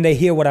when they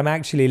hear what I'm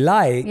actually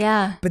like.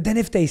 But then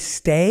if they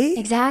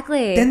stay,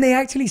 then they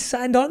actually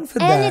signed on for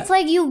that. And it's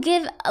like you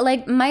give,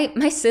 like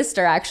my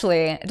sister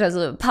actually does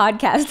a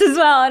podcast as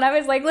well, and I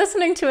was like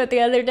listening to it the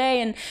other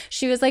day, and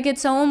she was like,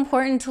 it's so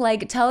important to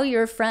like tell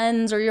your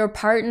friends or your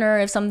partner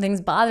if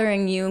something's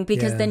bothering you,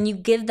 because then you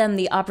give them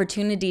the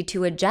opportunity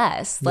to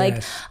adjust.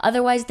 Like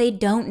otherwise they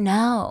don't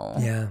know.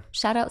 Yeah.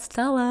 Shout out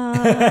Stella.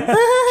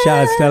 Shout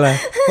out Stella.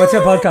 What's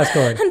her podcast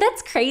called?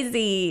 That's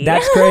crazy.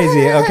 That's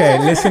crazy. Okay,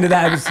 listen to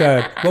that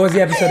episode. What was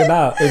the episode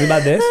about? It was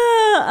about this?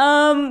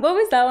 What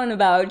was that one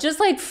about? Just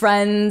like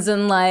friends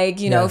and like,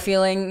 you know,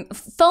 feeling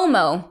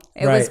FOMO.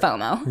 It was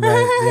FOMO.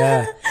 Right,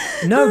 yeah.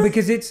 No,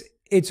 because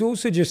it's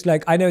also just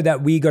like, I know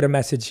that we got a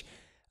message,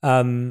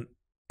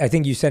 I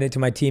think you sent it to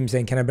my team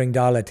saying, can I bring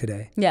Darla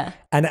today? Yeah.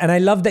 And I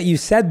love that you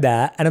said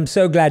that, and I'm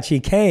so glad she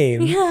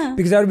came. Yeah.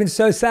 Because I would have been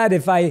so sad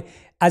if I,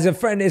 as a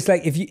friend, it's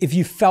like if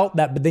you felt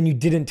that, but then you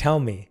didn't tell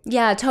me.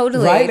 Yeah,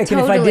 totally. Right? Like,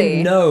 totally. and if I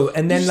didn't know,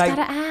 and then you like,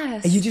 gotta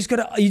ask. you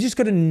just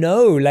gotta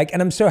know. Like,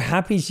 and I'm so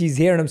happy she's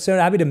here, and I'm so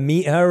happy to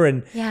meet her.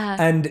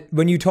 And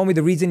when you told me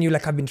the reason, you're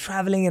like, I've been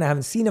traveling and I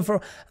haven't seen her for,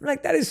 I'm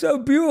like, that is so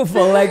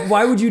beautiful. Like,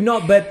 why would you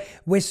not? But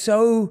we're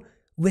so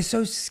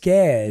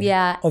scared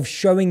of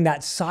showing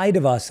that side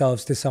of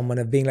ourselves to someone,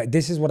 of being like,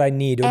 this is what I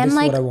need, or and this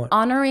like is what I want.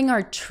 Honoring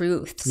our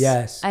truths.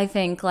 Yes. I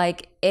think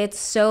like it's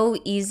so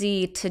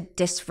easy to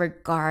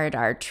disregard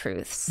our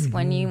truths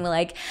when you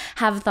like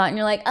have a thought and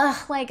you're like,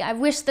 oh, like I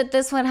wish that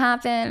this would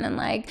happen, and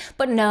like,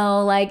 but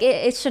no, like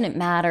it shouldn't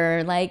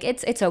matter. Like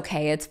it's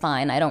okay, it's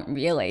fine. I don't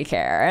really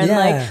care. And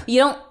like you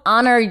don't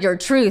honor your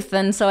truth.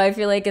 And so I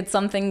feel like it's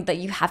something that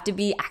you have to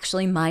be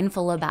actually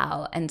mindful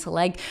about, and to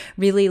like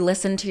really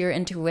listen to your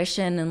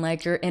intuition and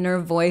like your inner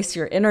voice,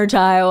 your inner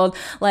child.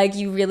 Like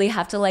you really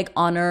have to like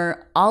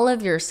honor all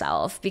of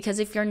yourself, because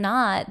if you're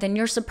not, then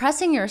you're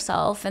suppressing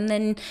yourself, and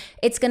then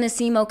it's going to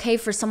seem okay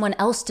for someone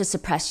else to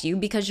suppress you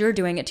because you're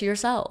doing it to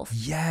yourself.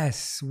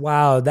 Yes.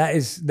 Wow.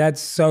 That's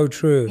so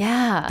true.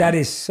 Yeah. That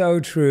is so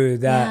true.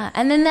 That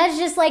And then that's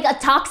just like a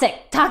toxic.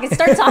 It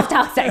starts off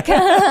toxic.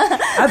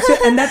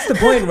 Absolutely. And that's the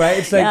point, right?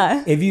 It's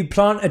like if you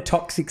plant a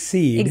toxic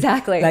seed,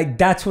 exactly, like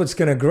that's what's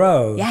going to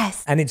grow.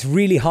 Yes. And it's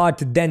really hard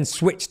to then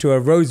switch to a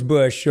rose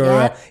bush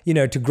or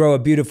to grow a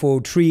beautiful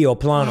tree or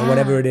plant or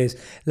whatever it is.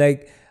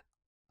 Like,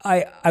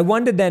 I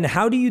wonder then,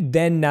 how do you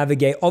then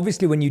navigate,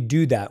 obviously when you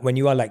do that, when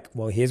you are like,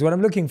 well, here's what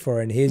I'm looking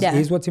for, and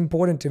here's what's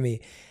important to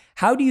me.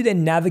 How do you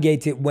then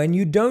navigate it when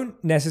you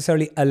don't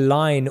necessarily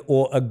align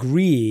or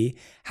agree?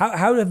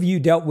 How have you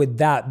dealt with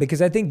that?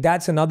 Because I think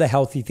that's another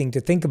healthy thing to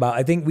think about.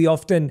 I think we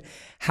often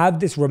have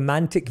this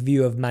romantic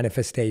view of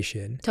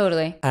manifestation.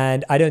 Totally.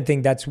 And I don't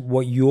think that's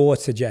what you're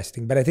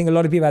suggesting. But I think a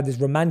lot of people have this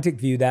romantic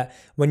view that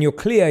when you're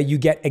clear, you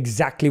get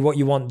exactly what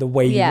you want the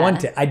way you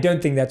want it. I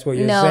don't think that's what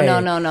you're saying.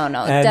 No.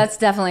 That's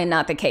definitely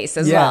not the case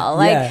as well.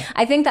 Like,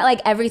 I think that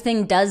like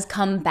everything does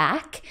come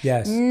back.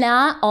 Yes.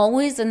 Not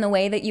always in the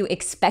way that you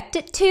expect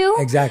it to.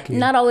 Exactly.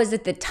 Not always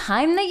at the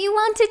time that you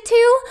want it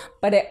to,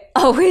 but it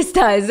always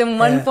does in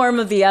one form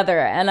or the other.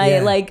 And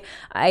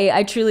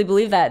I truly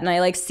believe that. And I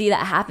like see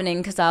that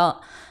happening, because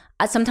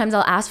sometimes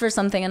I'll ask for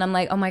something and I'm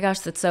like, oh my gosh,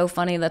 that's so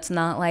funny. That's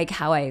not like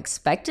how I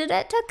expected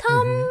it to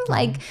come.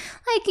 Like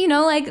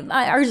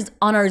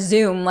on our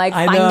Zoom, like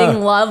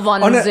finding love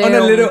on Zoom. On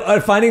a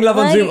little, finding love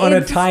on Zoom on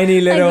a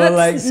tiny little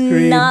like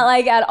screen. Not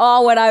like at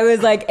all what I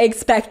was like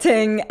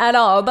expecting at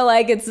all, but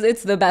like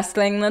it's the best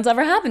thing that's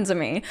ever happened to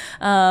me.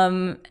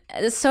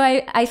 So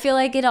I feel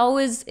like it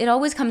always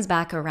comes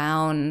back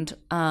around.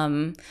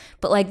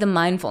 But like the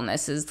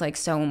mindfulness is like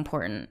so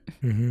important.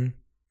 Mm-hmm.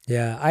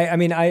 Yeah. I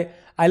mean,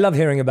 I love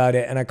hearing about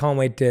it, and I can't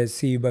wait to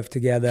see you both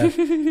together.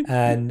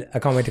 And I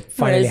can't wait to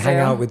finally hang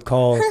out with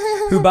Cole,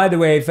 who, by the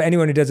way, for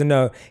anyone who doesn't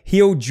know,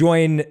 he'll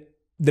join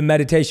the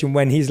meditation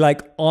when he's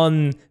like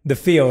on the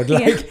field.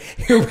 Like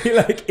he'll be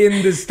like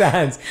in the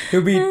stands.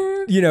 He'll be,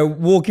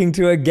 walking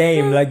to a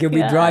game, like he'll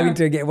be driving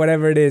to a game,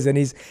 whatever it is. And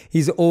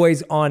he's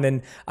always on.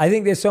 And I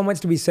think there's so much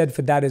to be said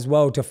for that as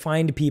well, to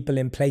find people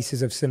in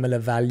places of similar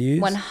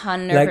values.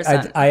 100%.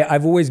 Like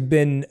I've always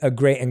been a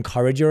great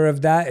encourager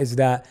of that, is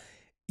that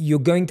you're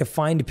going to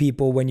find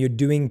people when you're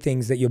doing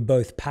things that you're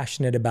both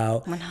passionate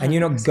about, 100%. And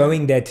you're not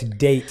going there to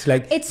date.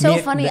 Like, it's so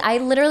funny. I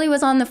literally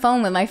was on the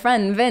phone with my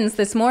friend Vince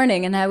this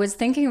morning, and I was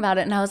thinking about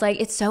it, and I was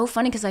like, it's so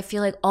funny, because I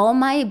feel like all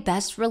my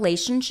best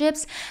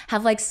relationships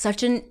have like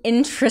such an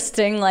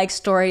interesting like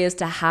story as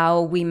to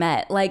how we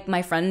met. Like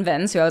my friend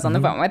Vince, who I was on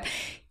the phone with,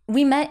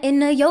 we met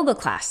in a yoga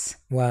class.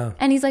 Wow.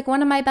 And he's like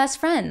one of my best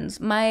friends.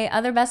 My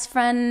other best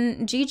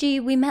friend, Gigi,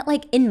 we met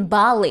like in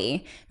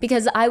Bali,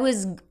 because I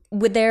was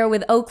there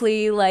with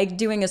Oakley, like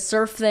doing a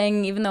surf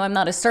thing, even though I'm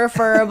not a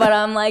surfer, but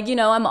I'm like,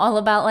 I'm all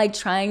about like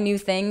trying new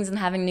things and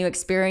having new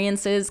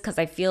experiences, because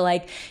I feel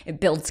like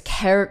it builds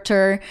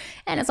character,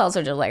 and it's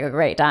also just like a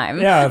great time.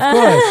 Yeah, of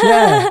course,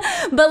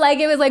 yeah. But like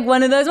it was like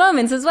one of those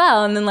moments as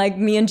well. And then like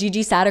me and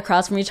Gigi sat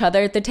across from each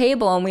other at the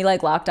table, and we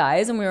like locked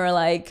eyes, and we were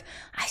like,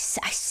 I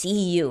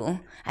see you.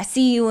 I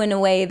see you in a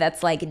way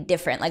that's like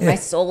different, like my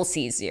soul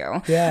sees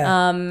you.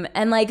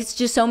 And like it's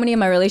just so many of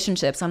my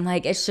relationships, I'm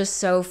like, it's just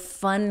so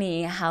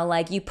funny how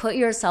like you put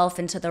yourself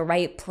into the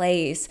right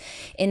place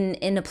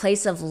in a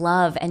place of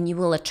love and you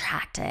will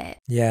attract it.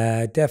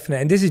 Yeah,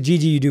 definitely. And this is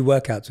Gigi you do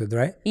workouts with,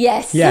 right?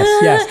 Yes.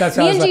 That's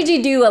Me and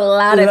Gigi do a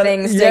lot of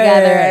things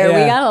together.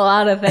 We got a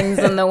lot of things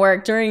in the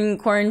work. During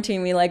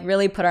quarantine, we like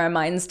really put our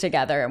minds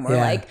together and we're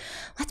like,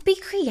 let's be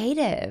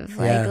creative.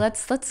 Like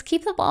let's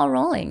keep the ball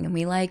rolling. And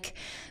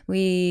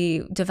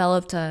we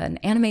developed an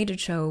animated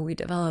show. We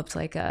developed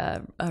like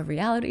a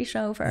reality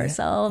show for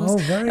ourselves. Oh,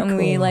 very cool.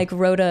 We like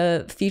wrote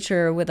a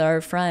feature with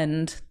our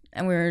friend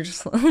and we were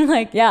just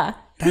like,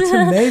 That's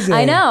amazing.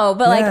 I know,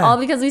 but like all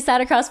because we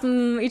sat across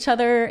from each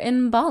other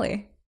in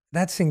Bali.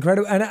 That's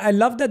incredible. And I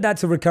love that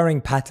that's a recurring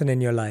pattern in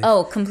your life.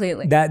 Oh,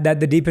 completely. That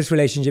the deepest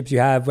relationships you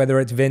have, whether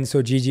it's Vince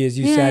or Gigi, as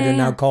you said, and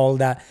now Cole,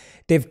 that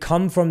they've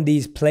come from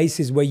these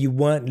places where you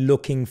weren't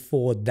looking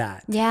for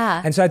that.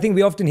 Yeah. And so I think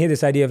we often hear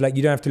this idea of like,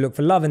 you don't have to look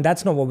for love. And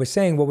that's not what we're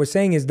saying. What we're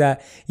saying is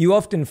that you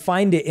often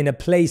find it in a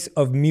place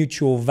of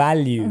mutual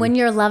value. When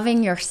you're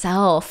loving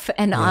yourself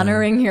and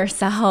honoring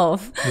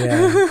yourself.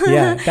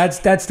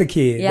 That's the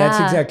key. Yeah.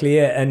 That's exactly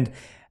it.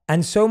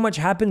 And so much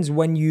happens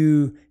when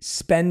you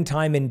spend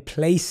time in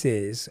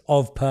places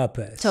of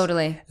purpose.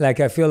 Totally. Like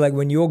I feel like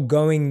when you're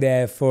going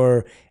there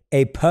for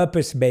a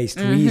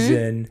purpose-based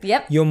reason,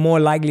 you're more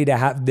likely to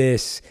have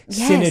this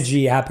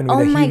synergy happen with a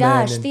human. Oh my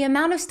gosh, the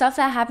amount of stuff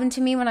that happened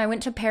to me when I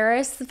went to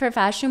Paris for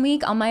Fashion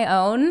Week on my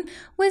own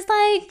was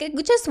like,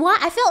 just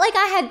what? I felt like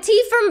I had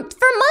tea for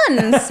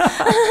months.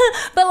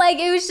 But like,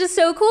 it was just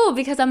so cool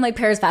because I'm like,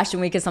 Paris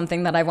Fashion Week is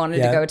something that I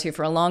wanted to go to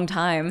for a long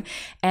time.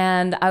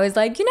 And I was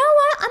like, you know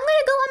what? I'm going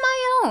to go on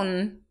my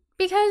own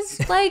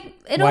because like,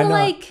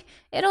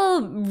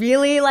 it'll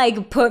really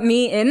like put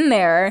me in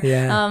there.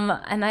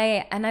 And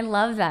I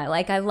love that.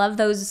 Like I love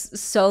those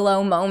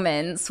solo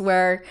moments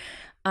where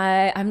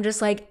I'm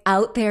just like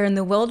out there in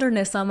the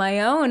wilderness on my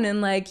own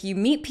and like you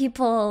meet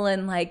people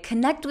and like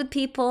connect with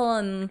people.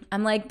 And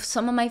I'm like,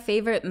 some of my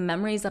favorite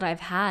memories that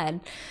I've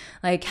had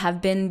like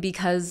have been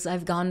because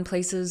I've gone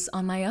places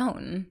on my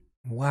own.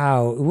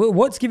 Wow.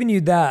 What's given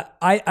you that?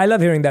 I love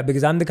hearing that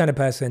because I'm the kind of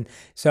person.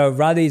 So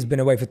Radhi's been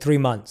away for 3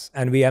 months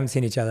and we haven't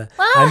seen each other.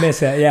 I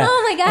miss her. Yeah.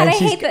 Oh my God. I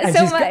hate that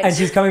so much. And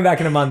she's coming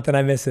back in a month and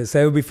I miss her. So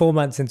it'll be 4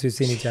 months since we've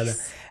seen each other.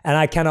 And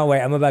I cannot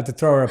wait. I'm about to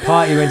throw her a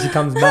party when she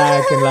comes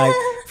back and like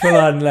full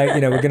on like,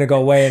 we're going to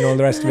go away and all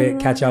the rest of it,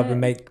 catch up and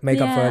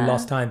make up for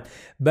lost time.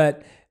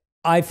 But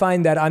I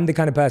find that I'm the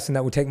kind of person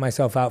that will take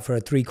myself out for a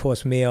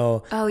 3-course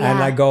meal and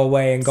like go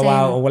away and go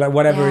out or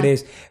whatever it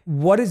is.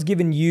 What has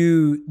given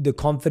you the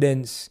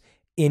confidence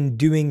in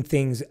doing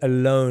things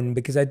alone?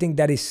 Because I think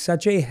that is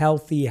such a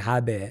healthy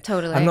habit.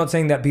 Totally. I'm not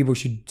saying that people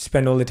should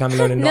spend all the time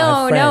alone and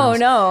not have friends.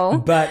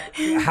 No. But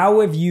how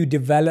have you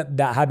developed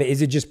that habit?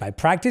 Is it just by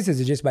practice? Is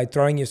it just by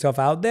throwing yourself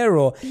out there?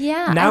 Or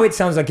now it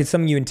sounds like it's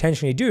something you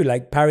intentionally do,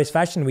 like Paris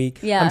Fashion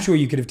Week. I'm sure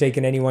you could have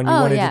taken anyone you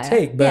wanted to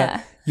take,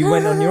 but you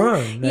went on your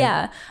own.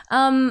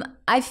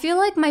 I feel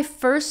like my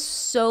first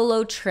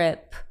solo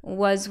trip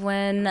was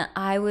when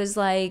I was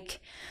like,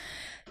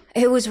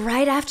 it was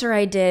right after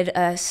I did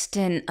a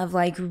stint of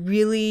like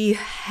really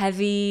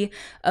heavy,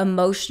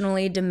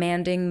 emotionally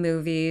demanding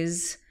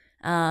movies.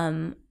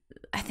 I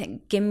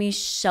think Gimme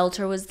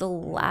Shelter was the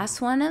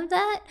last one of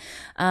that.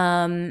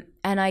 And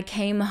I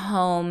came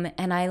home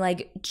and I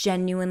like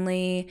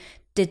genuinely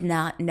did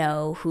not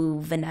know who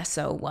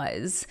Vanessa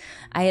was.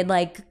 I had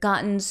like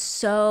gotten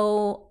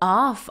so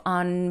off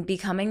on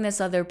becoming this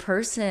other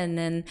person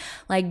and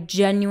like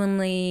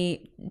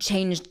genuinely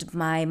changed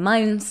my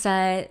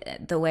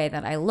mindset, the way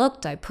that I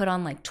looked. I put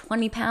on like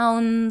 20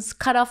 pounds,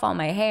 cut off all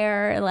my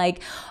hair,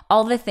 like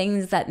all the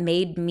things that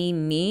made me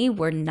me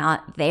were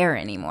not there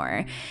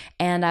anymore.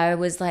 And I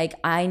was like,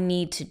 I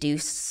need to do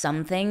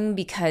something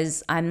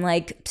because I'm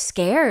like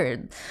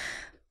scared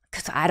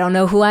because I don't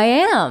know who I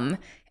am.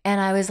 And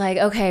I was like,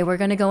 okay, we're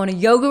going to go on a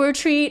yoga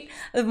retreat.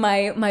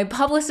 My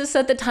publicist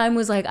at the time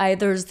was like,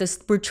 there's this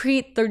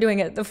retreat. They're doing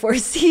it at the Four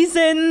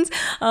Seasons.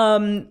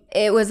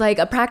 It was like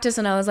a practice.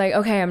 And I was like,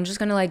 okay, I'm just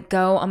going to like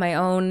go on my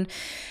own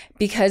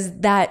because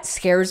that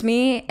scares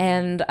me.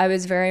 And I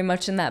was very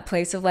much in that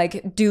place of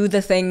like, do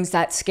the things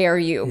that scare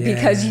you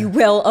because you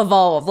will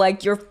evolve.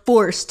 Like you're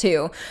forced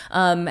to.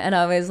 And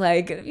I was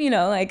like,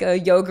 like a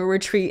yoga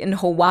retreat in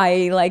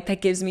Hawaii, like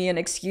that gives me an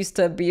excuse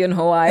to be in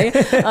Hawaii.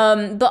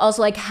 But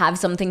also like have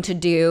something to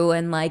do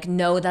and like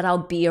know that I'll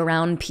be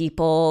around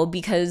people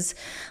because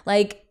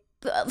like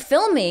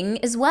filming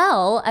as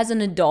well as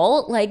an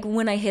adult, like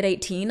when I hit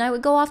 18, I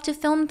would go off to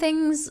film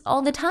things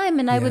all the time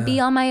and I would be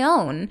on my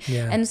own.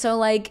 And so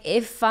like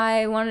if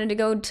I wanted to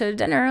go to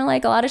dinner,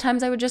 like a lot of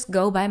times I would just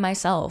go by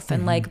myself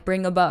and like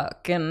bring a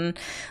book. And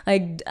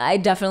like I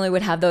definitely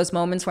would have those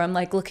moments where I'm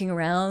like looking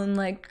around,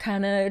 like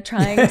kind of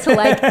trying to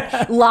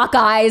like lock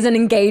eyes and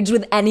engage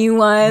with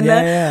anyone.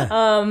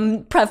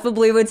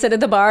 Preferably would sit at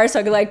the bar so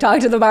I could like talk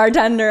to the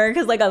bartender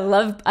because like I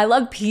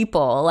love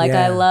people. Like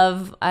I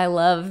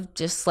love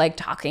just like like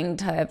talking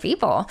to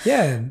people.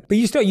 Yeah. But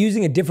you start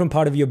using a different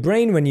part of your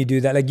brain when you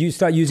do that. Like you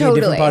start using a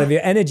different part of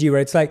your energy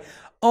where it's like,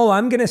 oh,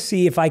 I'm going to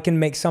see if I can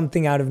make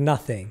something out of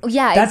nothing.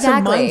 Yeah, That's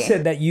exactly. That's a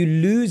mindset that you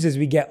lose as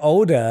we get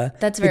older.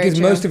 That's very because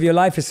true. most of your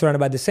life is surrounded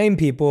by the same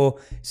people,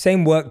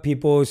 same work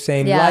people,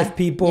 same life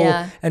people.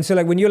 Yeah. And so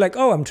like when you're like,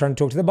 oh, I'm trying to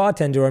talk to the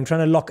bartender, or I'm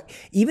trying to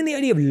even the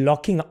idea of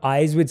locking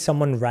eyes with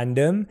someone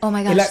random. Oh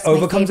my gosh, it like it's my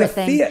overcomes a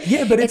favorite fear. thing.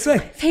 Yeah, but it's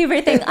like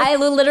favorite thing. I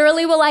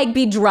literally will like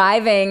be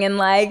driving and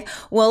like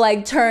will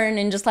like turn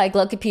and just like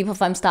look at people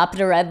if I'm stopped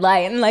at a red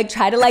light and like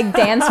try to like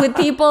dance with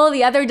people.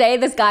 The other day,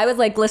 this guy was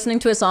like listening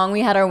to a song. We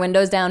had our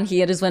windows down. He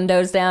had his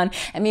windows down,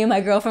 and me and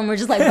my girlfriend were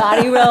just like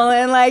body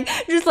rolling, like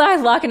just like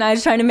locking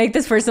eyes, trying to make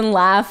this person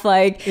laugh.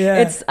 Like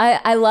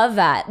I love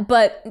that.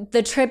 But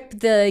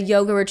the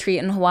yoga retreat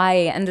in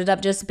Hawaii ended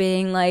up just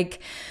being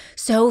like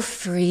so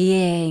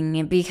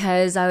freeing,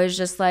 because I was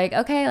just like,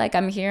 okay, like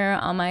I'm here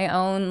on my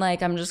own,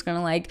 like I'm just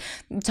gonna like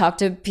talk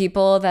to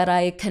people that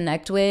I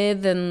connect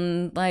with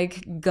and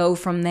like go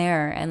from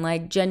there, and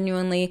like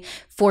genuinely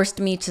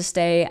forced me to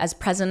stay as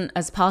present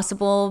as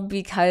possible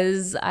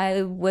because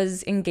I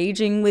was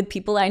engaging with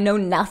people I know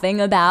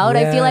nothing about.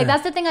 I feel like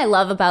that's the thing I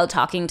love about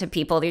talking to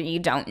people that you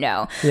don't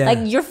know. Like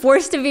you're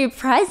forced to be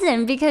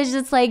present, because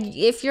it's like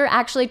if you're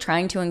actually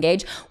trying to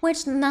engage,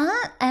 which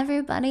not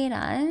everybody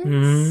does.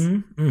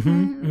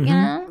 You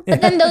know,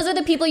 but then those are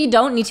the people you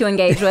don't need to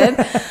engage with.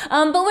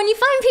 But when you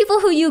find people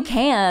who you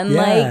can,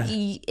 like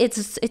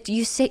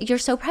you're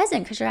so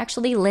present because you're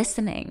actually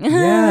listening.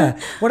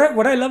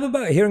 What I love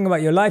about hearing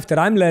about your life, that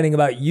I'm learning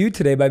about you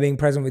today by being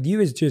present with you,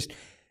 is just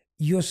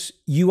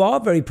you are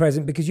very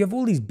present because you have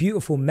all these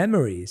beautiful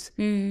memories.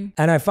 And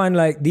I find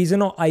like these are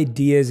not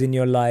ideas in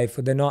your life,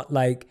 or they're not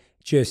like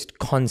just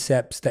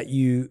concepts that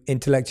you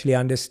intellectually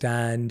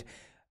understand.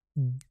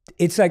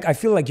 It's like, I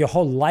feel like your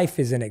whole life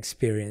is an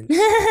experience.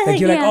 Like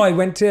you're like, oh, I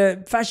went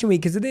to Fashion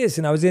Week because of this,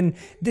 and I was in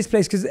this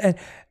place because...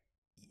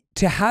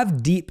 to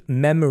have deep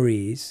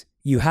memories,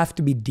 you have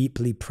to be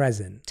deeply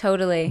present.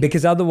 Totally.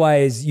 Because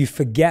otherwise you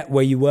forget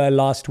where you were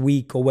last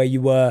week or where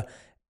you were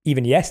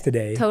even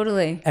yesterday.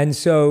 Totally. And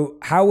so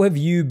how have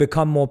you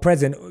become more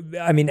present?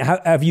 I mean,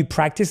 how have you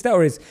practiced that?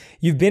 Or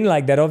you've been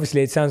like that,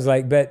 obviously, it sounds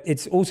like, but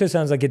it also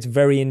sounds like it's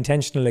very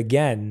intentional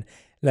again.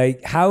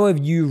 Like, how have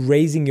you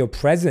raising your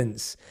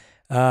presence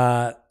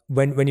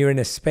when you're in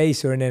a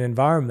space or in an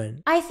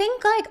environment? I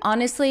think like,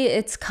 honestly,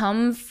 it's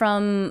come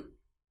from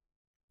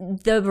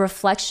the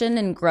reflection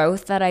and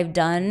growth that I've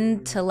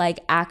done to like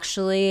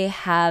actually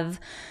have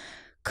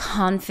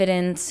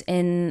confidence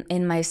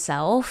in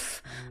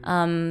myself,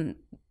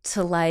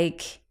 to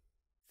like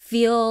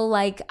feel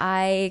like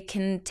I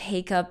can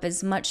take up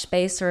as much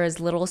space or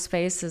as little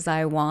space as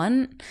I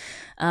want,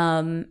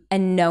 and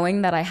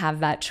knowing that I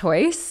have that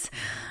choice.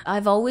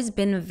 I've always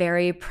been a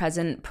very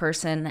present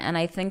person, and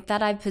I think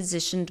that I've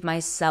positioned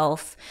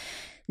myself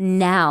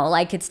now,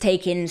 like it's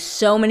taken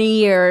so many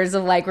years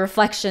of like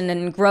reflection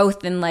and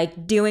growth and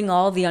like doing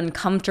all the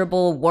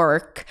uncomfortable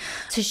work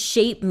to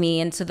shape me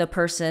into the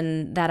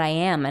person that I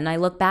am. And I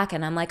look back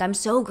and I'm like, I'm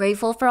so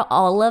grateful for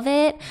all of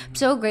it. I'm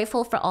so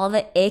grateful for all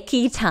the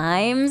icky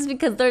times,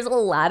 because there's a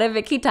lot of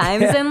icky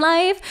times in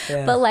life.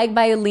 But like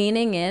by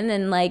leaning in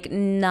and like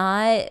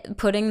not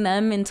putting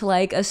them into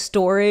like a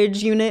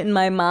storage unit in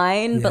my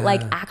mind, but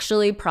like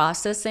actually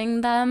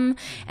processing them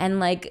and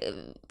like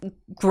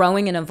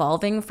growing and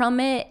evolving from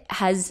it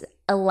has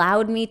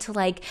allowed me to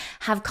like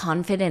have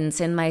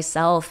confidence in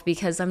myself,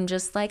 because I'm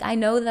just like, I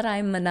know that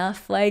I'm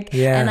enough, like,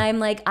 and I'm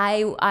like,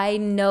 I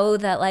know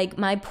that like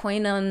my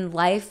point on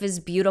life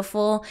is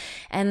beautiful,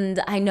 and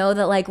I know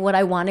that like what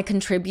I want to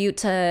contribute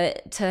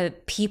to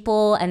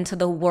people and to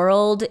the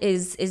world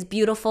is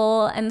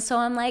beautiful, and so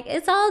I'm like,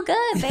 it's all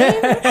good,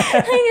 babe. Like,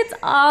 it's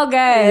all good.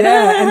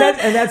 And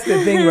that's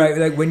the thing, right?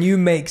 Like when you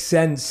make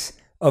sense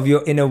of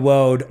your inner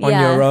world on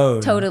your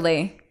own,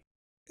 totally.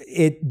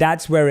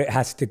 That's where it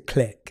has to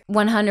click.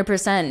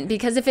 100%.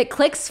 Because if it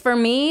clicks for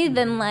me,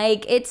 then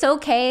like it's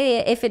okay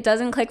if it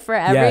doesn't click for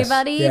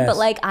everybody. But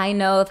like I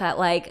know that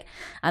like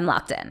I'm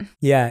locked in.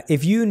 Yeah.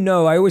 If you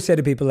know, I always say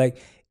to people, like,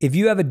 if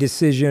you have a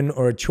decision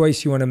or a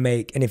choice you want to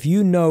make, and if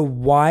you know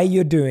why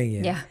you're doing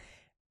it,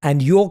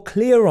 and you're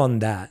clear on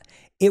that,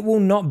 it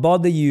will not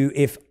bother you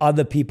if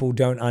other people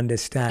don't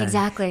understand.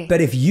 Exactly.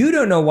 But if you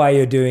don't know why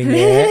you're doing it,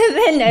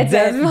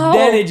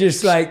 then it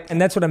just like, and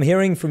that's what I'm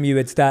hearing from you.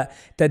 It's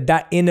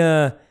that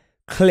inner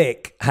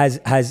click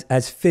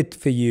has fit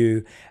for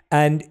you.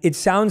 And it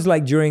sounds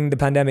like during the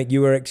pandemic,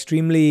 you were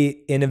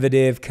extremely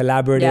innovative,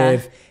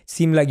 collaborative.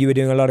 Seemed like you were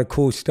doing a lot of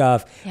cool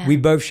stuff. We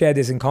both share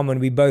this in common.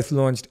 We both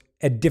launched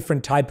a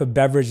different type of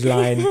beverage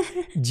line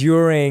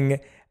during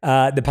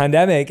the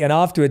pandemic. And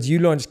afterwards, you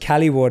launched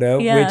Cali Water,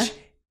 which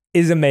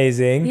is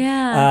amazing.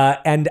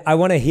 And I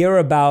want to hear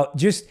about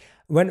just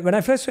when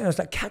I first saw it, I was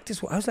like,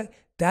 cactus water. I was like,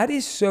 that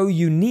is so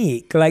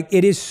unique. Like,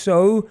 it is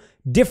so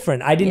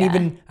different. I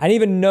didn't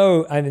even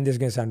know. I mean, this is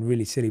gonna sound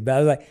really silly, but I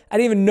was like, I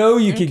didn't even know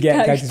you could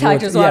get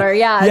cactus water.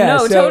 Yeah,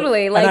 no,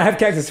 totally. Like, and I have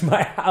cactus in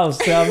my house,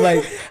 so I'm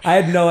like, I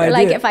had no idea.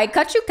 Like, if I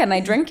cut you, can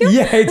I drink you?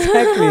 Yeah,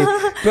 exactly.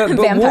 But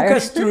walk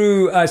us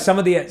through some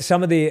of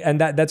the,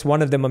 and that's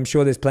one of them. I'm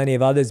sure there's plenty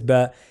of others,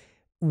 but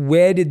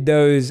where did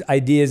those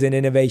ideas and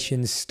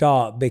innovations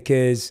start?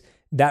 Because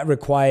that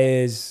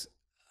requires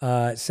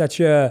such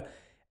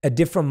a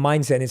different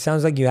mindset. And it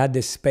sounds like you had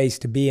this space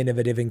to be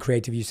innovative and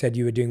creative. You said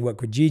you were doing work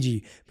with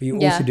Gigi, but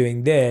you're also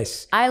doing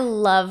this. I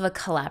love a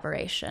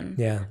collaboration.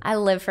 Yeah. I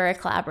live for a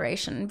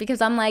collaboration because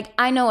I'm like,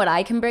 I know what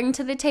I can bring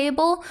to the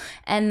table.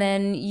 And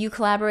then you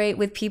collaborate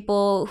with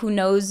people who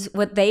knows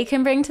what they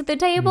can bring to the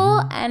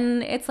table.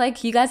 And it's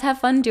like, you guys have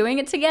fun doing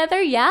it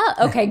together. Yeah.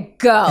 Okay,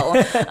 go.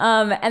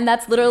 And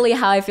that's literally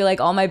how I feel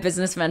like all my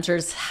business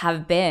ventures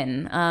have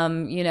been.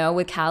 You know,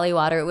 with Cali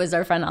Water, it was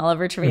our friend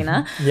Oliver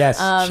Trevina. Yes.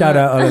 Shout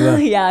out Oliver.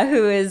 Yeah.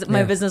 Who is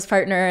my business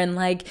partner, and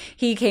like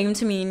he came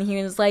to me and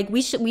he was like,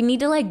 we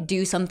need to like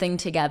do something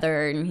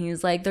together. And he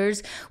was like,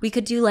 we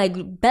could do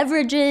like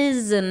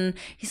beverages, and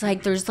he's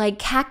like, there's like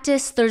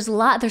cactus, there's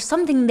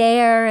something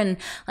there. And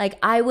like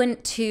I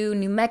went to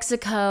New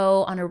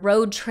Mexico on a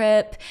road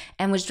trip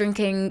and was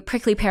drinking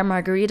prickly pear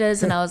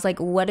margaritas, and I was like,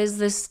 what is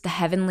this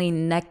heavenly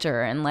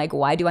nectar, and like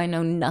why do I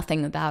know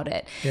nothing about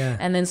it?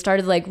 And then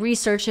started like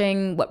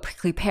researching what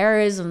prickly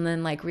pear is, and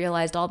then like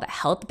realized all the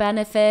health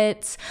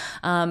benefits.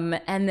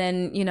 And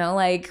then, you know,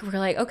 like, we're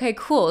like, okay,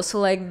 cool. So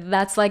like,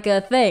 that's like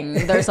a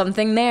thing. There's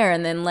something there.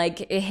 And then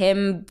like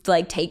him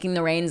like taking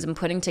the reins and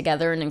putting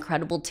together an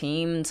incredible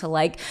team to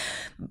like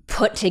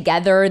put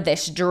together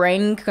this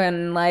drink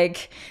and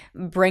like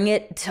bring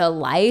it to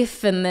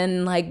life. And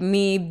then like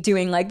me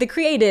doing like the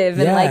creative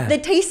and like the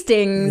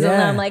tastings.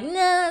 And I'm like,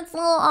 nah, it's a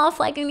little off.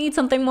 Like I need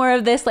something more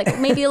of this, like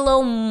maybe a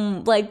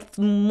little like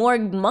more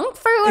monk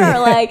fruit or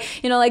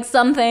like, you know, like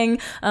something.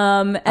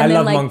 And I then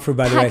love like monk fruit,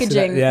 by the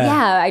packaging. way. So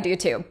Yeah, I do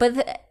too. But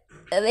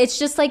it's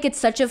just like, it's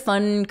such a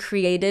fun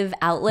creative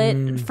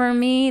outlet for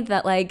me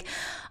that like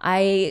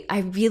I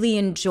really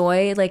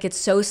enjoy. Like it's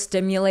so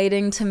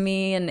stimulating to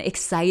me and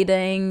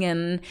exciting,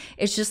 and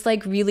it's just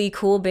like really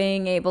cool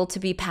being able to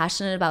be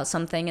passionate about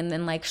something and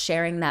then like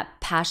sharing that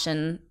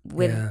passion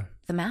with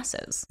the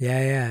masses.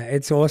 Yeah,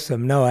 it's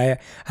awesome. No, I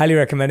highly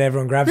recommend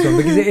everyone grabs one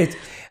because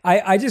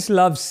I just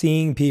love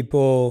seeing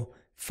people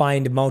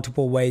find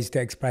multiple ways to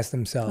express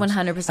themselves.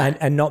 100%.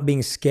 And not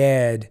being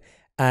scared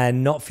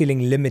and not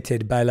feeling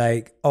limited by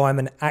like, oh, I'm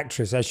an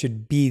actress, I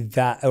should be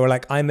that, or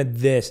like I'm a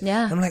this.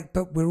 Yeah. I'm like,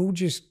 but we're all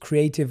just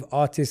creative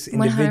artists,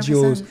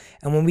 individuals. 100%.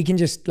 And when we can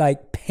just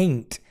like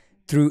paint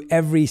through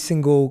every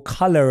single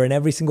color and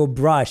every single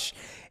brush,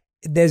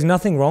 there's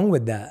nothing wrong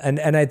with that.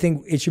 And I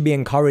think it should be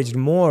encouraged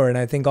more. And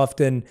I think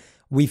often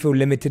we feel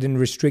limited and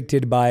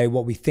restricted by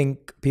what we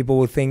think people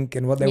will think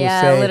and what they will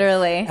say. Yeah,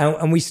 literally.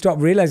 And we stop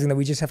realizing that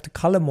we just have to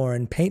color more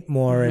and paint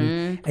more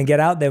and get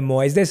out there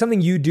more. Is there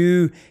something you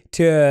do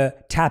to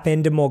tap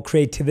into more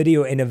creativity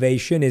or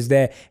innovation? Is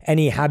there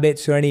any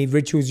habits or any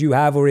rituals you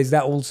have, or is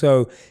that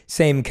also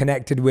same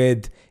connected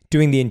with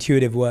doing the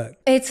intuitive work?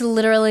 It's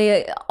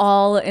literally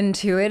all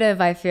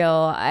intuitive, I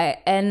feel.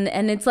 And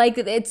it's like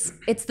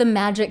it's the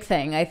magic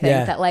thing, I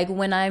think, that like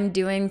when I'm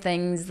doing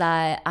things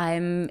that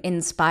I'm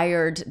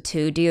inspired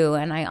to do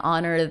and I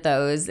honor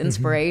those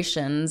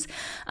inspirations,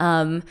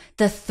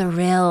 the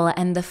thrill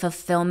and the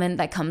fulfillment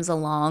that comes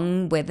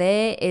along with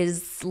it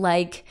is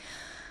like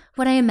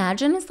what I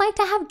imagine it's like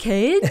to have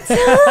kids.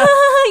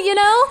 You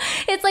know,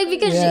 it's like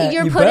because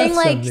you're putting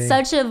like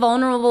such a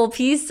vulnerable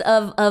piece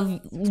of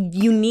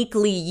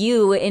uniquely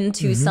you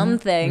into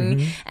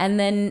something and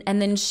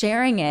then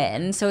sharing it.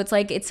 And so it's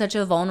like it's such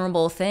a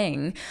vulnerable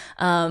thing.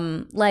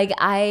 Like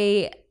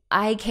I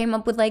came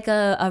up with like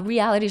a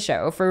reality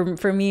show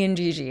for me and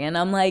Gigi, and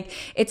I'm like,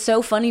 it's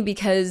so funny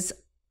because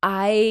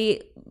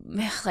I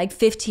like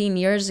 15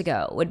 years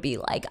ago would be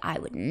like, I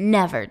would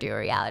never do a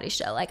reality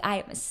show. Like I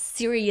am a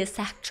serious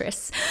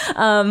actress.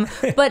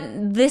 But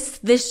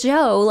this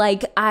show,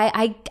 like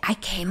I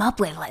came up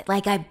with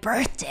like I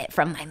birthed it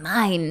from my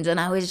mind, and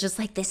I was just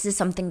like, this is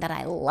something that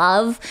I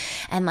love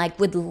and like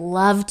would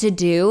love to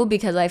do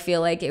because I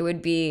feel like it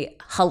would be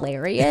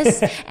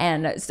hilarious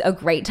and a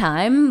great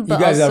time. But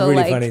you guys also, are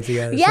really like, funny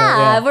together.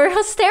 Yeah, so, we're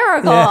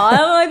hysterical.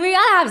 I'm like, we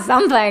gotta have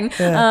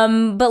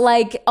something. But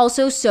like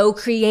also so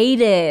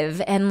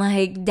creative and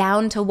like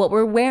down to what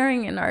we're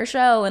wearing in our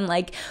show and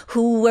like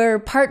who we're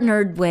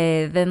partnered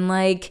with and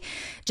like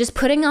just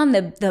putting on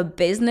the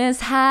business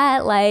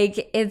hat.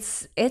 Like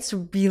it's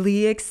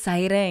really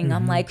exciting.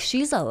 I'm like,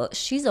 she's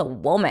a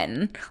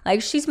woman.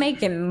 Like she's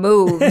making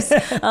moves.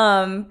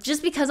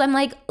 Just because I'm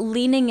like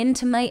leaning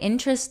into my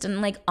interest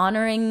and like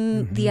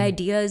honoring the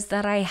ideas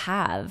that I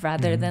have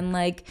rather than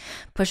like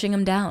pushing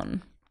them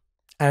down.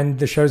 And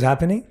the show's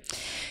happening?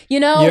 You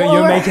know,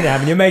 you're making it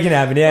happen. You're making it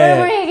happen.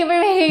 We're making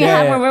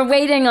we're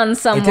waiting on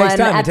someone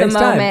at the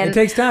moment. It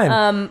takes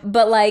time.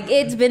 But like,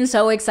 it's been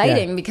so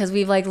exciting because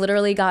we've like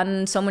literally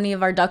gotten so many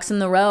of our ducks in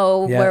the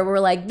row where we're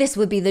like, this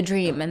would be the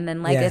dream. And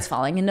then like, it's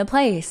falling into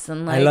place.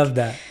 And like, I love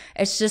that.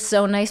 It's just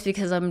so nice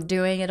because I'm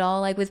doing it all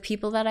like with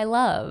people that I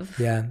love.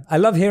 Yeah. I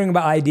love hearing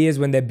about ideas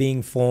when they're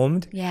being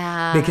formed.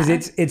 Yeah. Because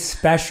it's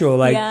special.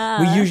 Like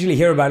we usually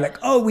hear about like,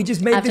 oh, we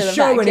just made this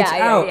show and it's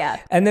out.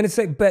 Yeah. And then it's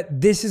like, but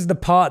this is the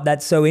part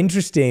that's so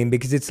interesting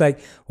because it's like,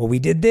 well, we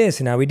did this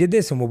and now we did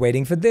this and we're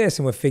waiting for this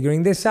and we're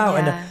figuring this out.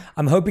 And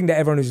I'm hoping that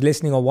everyone who's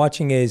listening or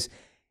watching is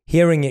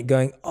hearing it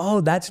going, oh,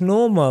 that's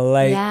normal.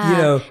 Like, you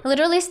know. It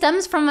literally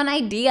stems from an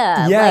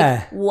idea.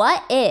 Yeah. Like,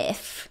 what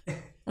if?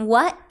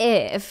 What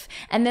if?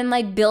 And then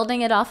like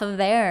building it off of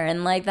there.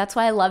 And like, that's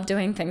why I love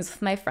doing things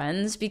with my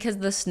friends because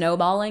the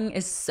snowballing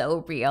is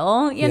so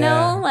real, you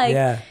know? Like,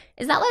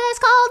 is that what that's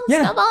called?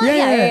 Yeah. Snowballing?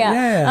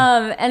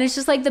 Yeah. And it's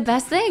just like the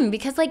best thing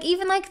because like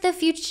even like the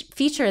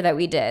feature that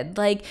we did,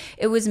 like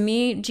it was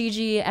me,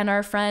 Gigi, and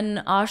our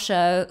friend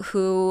Asha,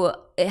 who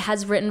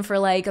has written for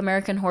like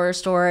American Horror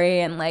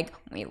Story, and like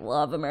we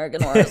love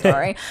American Horror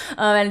Story.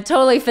 And it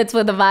totally fits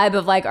with the vibe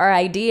of like our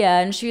idea.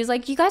 And she was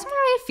like, you guys want to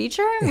write a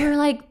feature? And we were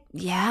like,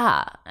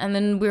 yeah. And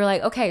then we were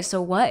like, okay,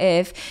 so what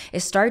if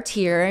it starts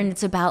here and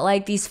it's about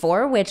like these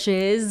 4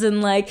 witches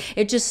and like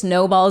it just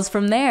snowballs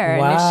from there.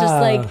 Wow. And it's just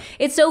like,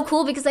 it's so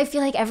cool because I feel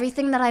like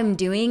everything that I'm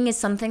doing is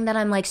something that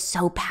I'm like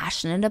so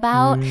passionate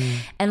about.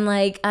 And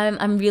like,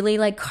 I'm really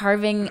like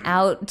carving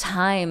out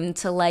time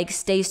to like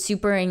stay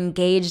super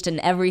engaged in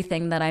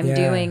everything that I'm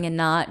doing and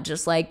not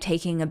just like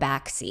taking a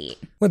back seat.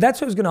 Well,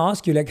 that's what I was going to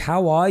ask you. Like,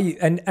 how are you?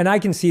 And I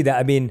can see that.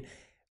 I mean,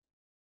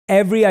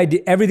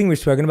 everything we've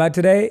spoken about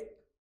today,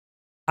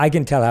 I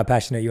can tell how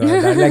passionate you are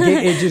about it. Like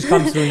it just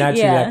comes through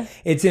naturally. Like,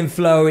 it's in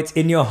flow, it's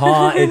in your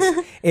heart,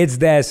 it's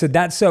there. So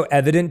that's so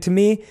evident to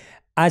me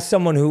as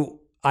someone who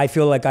I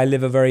feel like I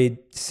live a very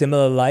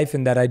similar life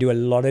in that I do a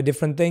lot of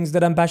different things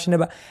that I'm passionate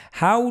about.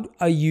 How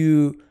are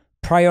you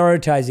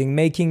prioritizing,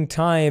 making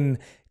time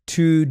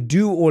to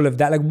do all of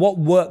that? Like what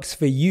works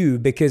for you?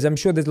 Because I'm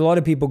sure there's a lot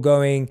of people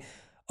going,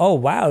 oh,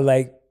 wow,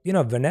 like, you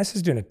know,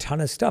 Vanessa's doing a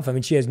ton of stuff. I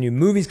mean, she has new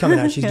movies coming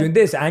out. She's doing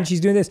this and she's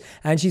doing this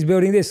and she's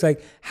building this.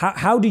 Like,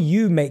 how do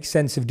you make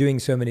sense of doing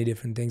so many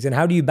different things? And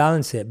how do you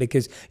balance it?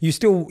 Because you're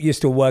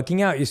still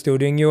working out. You're still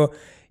doing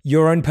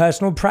your own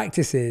personal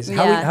practices.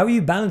 How are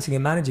you balancing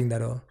and managing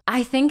that all?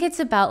 I think it's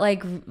about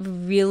like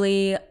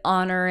really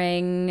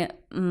honoring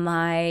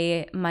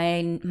my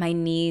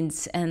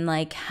needs and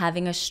like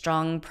having a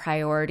strong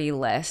priority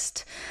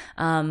list.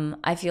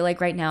 I feel like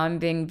right now I'm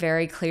being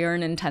very clear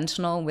and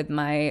intentional with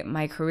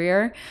my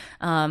career.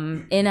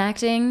 In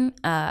acting,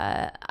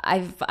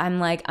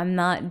 I'm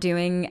not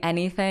doing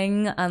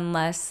anything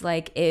unless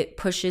like it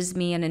pushes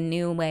me in a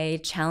new way,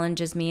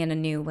 challenges me in a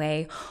new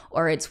way,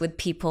 or it's with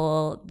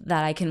people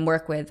that I can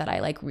work with that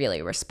I like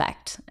really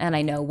respect and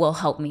I know will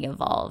help me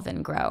evolve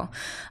and grow.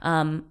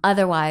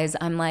 Otherwise,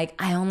 I'm like,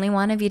 I only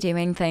want to be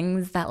doing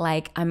things that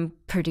like I'm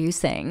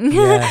producing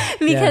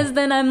because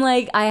then I'm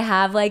like, I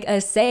have like a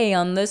say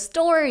on the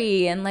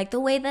story and like the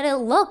way that it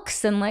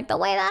looks and like the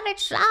way that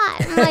it's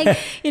shot and like,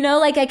 you know,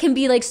 like I can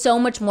be like so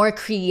much more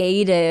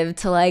creative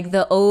to like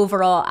the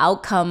overall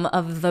outcome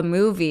of the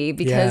movie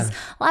because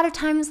a lot of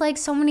times like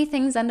so many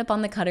things end up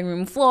on the cutting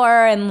room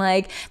floor and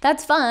like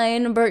that's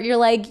fine, but you're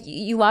like,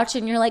 you watch it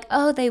and you're like,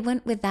 oh, they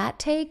went with that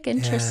take,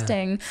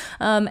 interesting.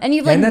 And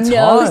you've like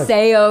no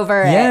say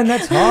over it. Yeah, and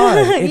that's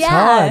hard. It's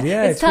hard.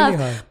 Yeah, it's tough.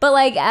 Really hard. But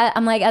like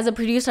I'm like, as a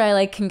producer, I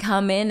like can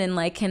come in and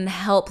like can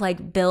help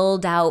like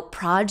build out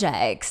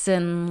projects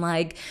and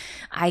like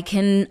I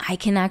can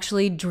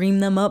actually dream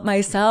them up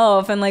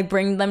myself and like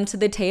bring them to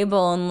the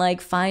table and like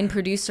find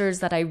producers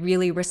that I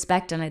really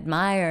respect and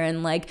admire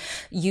and like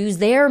use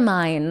their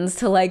minds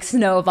to like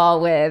snowball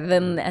with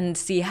and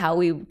see how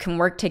we can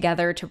work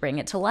together to bring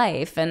it to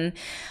life. And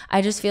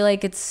I just feel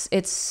like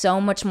it's so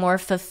much more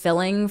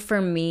fulfilling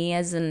for me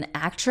as an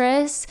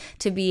actress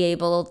to be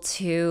able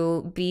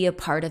to be a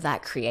part of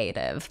that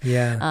creative.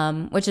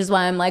 Which is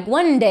why I'm like,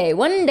 one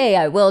day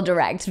I will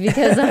direct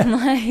because I'm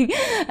like,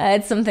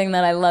 it's something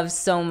that I love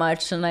so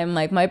much. And I'm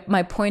like,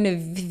 my point of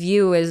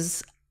view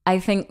is, I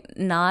think,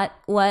 not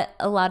what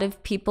a lot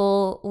of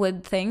people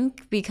would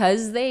think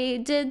because they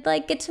did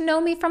like get to know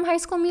me from High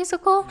School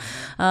Musical.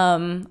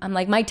 I'm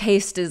like, my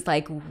taste is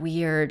like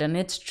weird and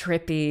it's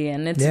trippy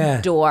and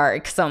it's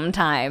dark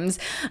sometimes.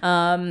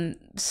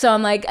 So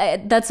I'm like,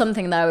 that's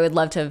something that I would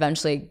love to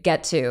eventually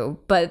get to.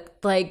 But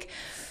like,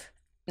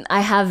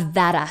 I have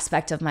that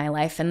aspect of my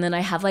life. And then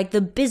I have like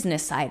the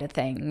business side of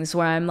things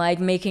where I'm like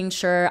making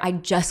sure I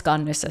just got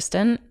an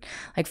assistant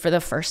like for the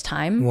first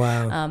time.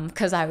 Wow.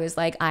 Because I was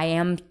like, I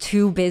am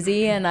too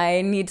busy and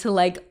I need to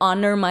like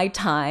honor my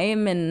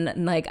time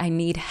and like I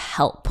need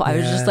help. I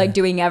was just like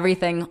doing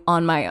everything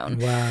on my own.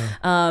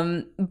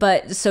 Wow.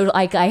 But so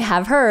like I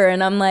have her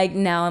and I'm like,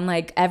 now I'm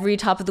like every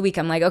top of the week,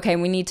 I'm like, okay,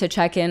 we need to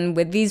check in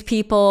with these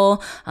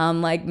people,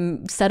 like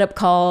set up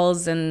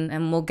calls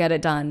and we'll get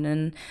it done.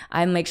 And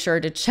I make sure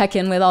to to check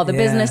in with all the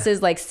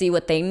businesses, like see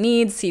what they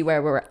need, see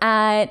where we're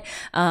at.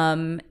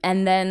 And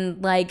then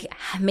like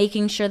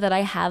making sure that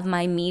I have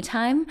my me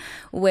time,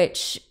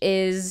 which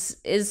is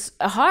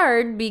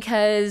hard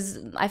because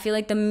I feel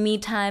like the me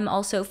time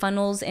also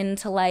funnels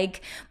into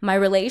like my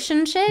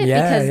relationship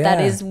because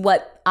that is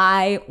what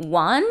I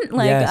want.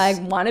 Like I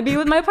want to be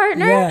with my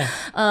partner.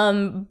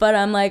 But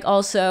I'm like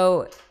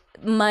also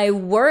my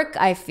work,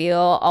 I feel,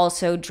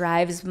 also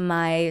drives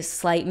my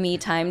slight me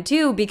time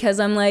too, because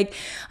I'm like,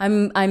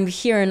 I'm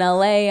here in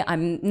LA.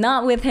 I'm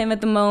not with him at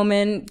the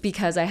moment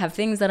because I have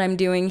things that I'm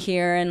doing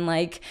here, and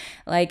like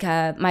my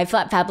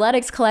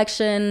Fabletics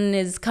collection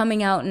is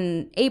coming out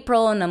in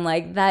April, and I'm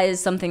like, that is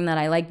something that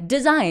I like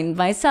designed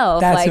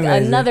myself. That's like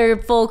amazing. Another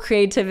full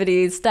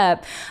creativity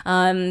step.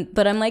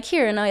 But I'm like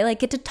here, and I like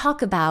get to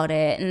talk about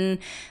it, and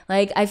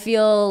like I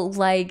feel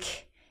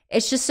like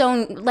it's just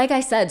so, like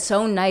I said,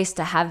 so nice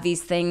to have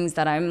these things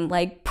that I'm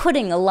like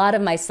putting a lot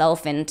of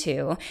myself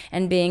into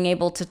and being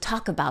able to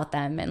talk about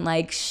them and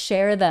like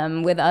share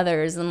them with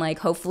others. And like,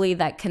 hopefully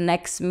that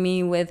connects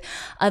me with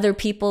other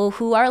people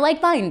who are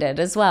like-minded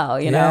as well,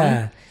 you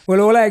know?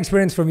 Well, all I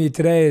experienced from you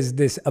today is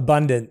this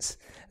abundance.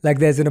 Like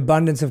there's an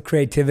abundance of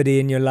creativity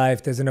in your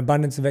life. There's an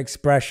abundance of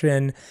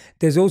expression.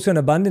 There's also an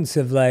abundance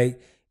of like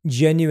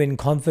genuine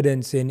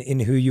confidence in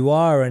who you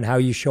are and how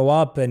you show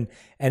up and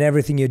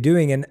everything you're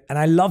doing. And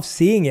I love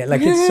seeing it.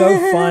 Like it's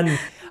so fun.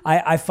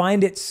 I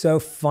find it so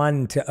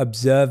fun to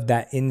observe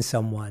that in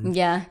someone.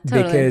 Yeah,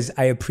 totally. Because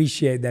I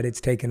appreciate that it's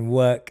taken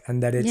work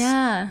and that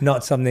it's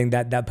not something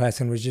that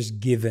person was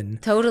just given.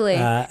 Totally.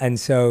 And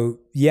so,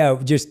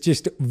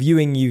 just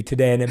viewing you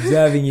today and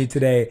observing you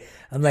today,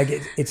 I'm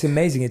like, it's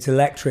amazing. It's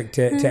electric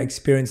to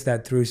experience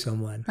that through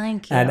someone.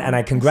 Thank you. And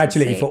I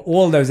congratulate you for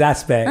all those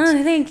aspects.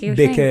 Oh, thank you.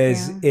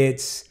 Because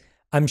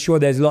I'm sure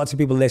there's lots of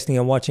people listening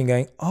and watching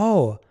going,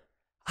 oh,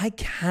 I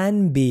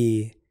can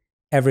be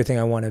everything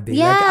I want to be.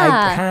 Yeah, like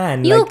I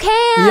can. You like,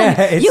 can.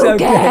 Yeah, it's you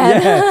okay.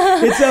 can.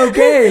 Yeah, it's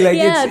okay. Like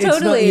it's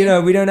totally.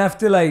 not, we don't have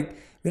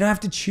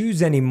to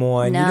choose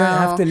anymore. And no. You don't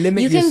have to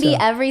limit yourself. You can be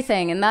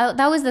everything. And that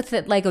was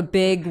like a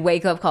big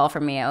wake up call for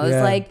me. I was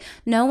like,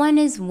 no one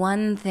is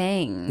one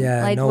thing.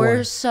 Yeah, like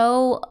we're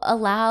so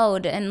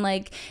allowed, and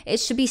like it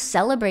should be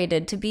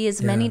celebrated to be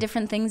as many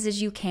different things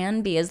as you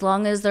can be, as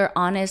long as they're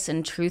honest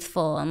and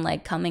truthful and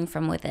like coming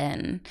from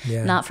within,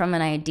 not from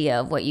an idea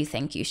of what you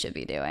think you should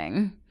be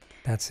doing.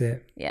 That's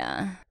it.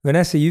 Yeah.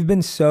 Vanessa, you've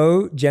been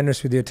so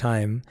generous with your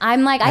time.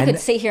 I'm like, I could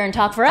sit here and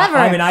talk forever.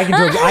 I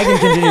can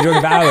continue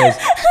talking for hours.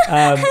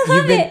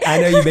 I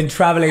know you've been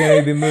traveling. I know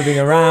you've been moving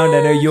around.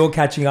 I know you're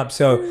catching up.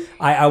 So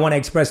I want to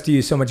express to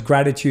you so much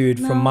gratitude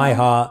from my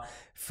heart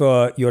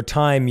for your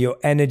time, your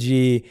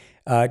energy,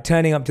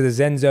 turning up to the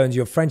Zen zones,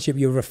 your friendship,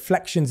 your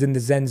reflections in the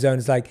Zen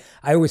zones. Like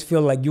I always feel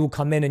like you'll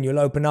come in and you'll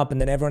open up,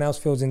 and then everyone else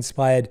feels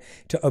inspired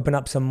to open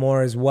up some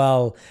more as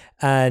well.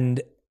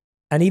 And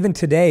even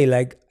today,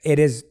 like it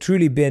has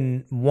truly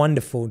been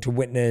wonderful to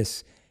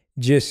witness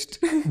just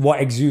what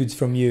exudes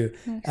from you.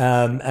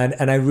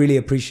 And I really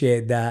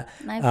appreciate that.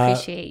 I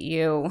appreciate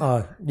you.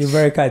 Oh, you're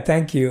very kind.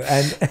 Thank you.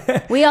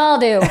 And we all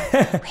do.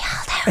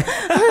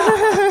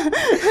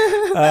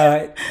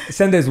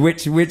 Send those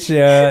witch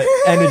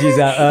energies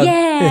out.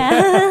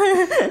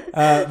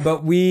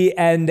 But we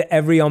end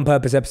every On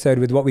Purpose episode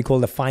with what we call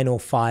the final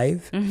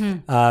 5.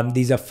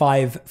 These are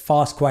 5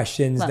 fast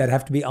questions that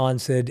have to be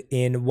answered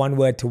in 1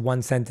 word to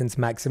 1 sentence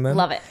maximum.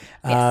 Love it.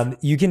 Yes.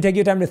 You can take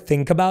your time to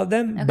think about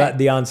them, but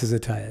the answers are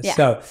tired. Yeah.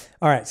 So,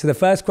 all right. So the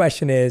first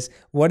question is,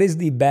 what is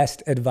the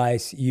best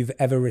advice you've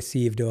ever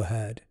received or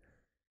heard?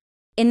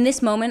 In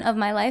this moment of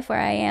my life where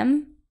I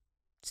am,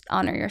 just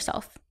honor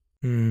yourself.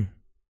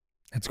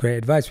 That's great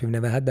advice. We've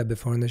never had that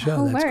before on the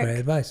show. That's great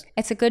advice.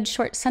 It's a good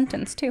short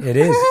sentence too. It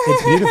is.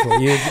 It's beautiful.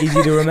 It's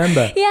easy to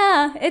remember.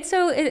 Yeah.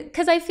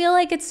 Because I feel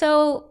like it's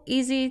so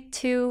easy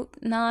to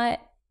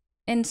not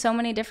in so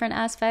many different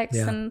aspects.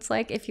 Yeah. And it's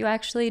like, if you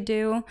actually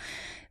do,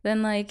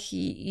 then like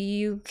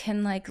you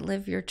can like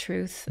live your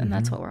truth. And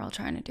that's what we're all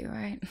trying to do,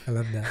 right? I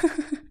love that.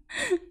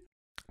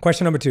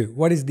 Question number 2.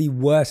 What is the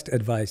worst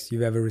advice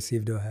you've ever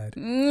received or heard?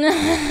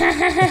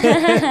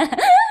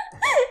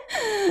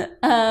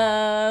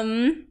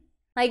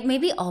 Like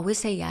maybe always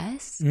say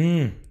yes.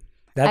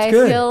 That's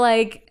good. I feel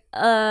like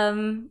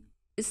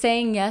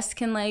saying yes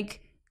can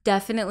like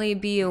definitely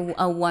be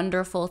a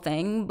wonderful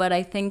thing, but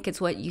I think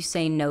it's what you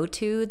say no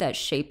to that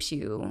shapes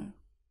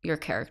your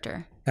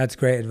character. That's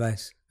great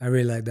advice. I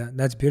really like that.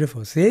 That's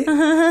beautiful. See?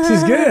 This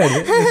is good.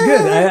 It's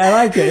good. I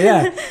like it.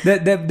 Yeah.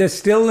 The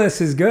stillness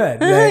is good.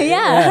 Like,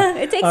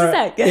 it takes a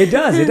sec. It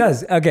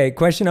does. Okay.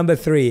 Question number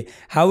 3.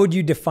 How would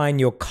you define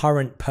your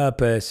current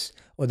purpose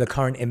or the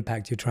current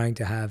impact you're trying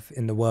to have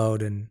in the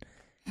world? And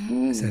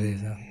set it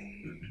yourself.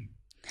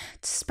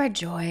 To spread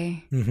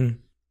joy.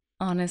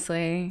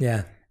 Honestly.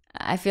 Yeah.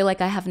 I feel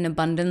like I have an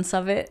abundance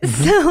of it.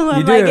 So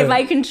I'm like, if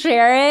I can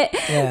share it,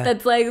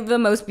 that's like the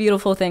most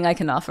beautiful thing I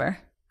can offer.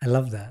 I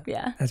love that.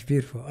 Yeah. That's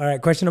beautiful. All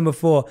right. Question number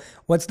 4.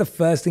 What's the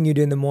first thing you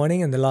do in the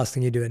morning and the last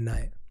thing you do at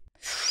night?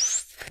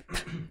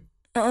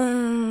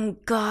 Oh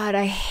God,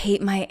 I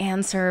hate my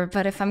answer,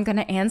 but if I'm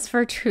gonna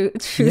answer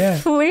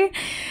truthfully,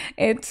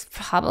 it's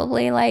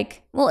probably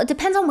like, well, it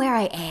depends on where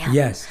I am.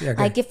 Yes. Okay.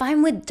 Like if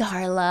I'm with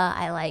Darla,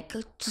 I like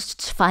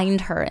just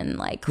find her and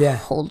like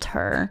hold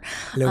her.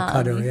 A little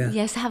cuddle,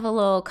 Yes, have a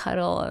little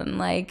cuddle and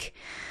like.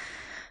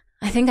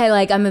 I think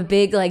I'm a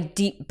big like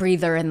deep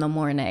breather in the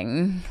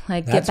morning,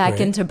 like get back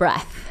into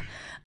breath.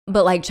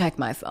 But like check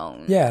my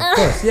phone. Yeah, of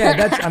course. Yeah,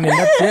 that's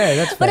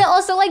fair. But it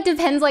also like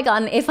depends like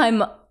on if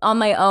I'm on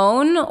my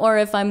own or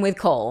if I'm with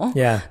Cole.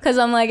 Yeah. Because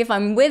I'm like, if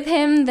I'm with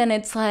him, then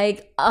it's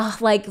like,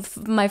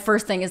 my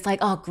first thing is like,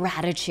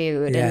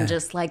 gratitude and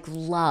just like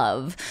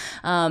love.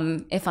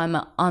 If I'm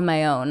on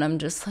my own, I'm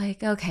just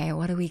like, okay,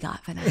 what do we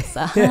got,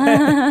 Vanessa?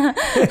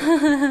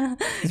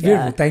 It's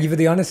beautiful. Thank you for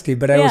the honesty,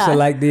 but I also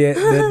like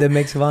the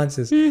mix of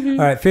answers. All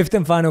right, fifth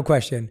and final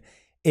question.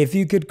 If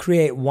you could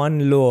create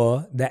one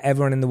law that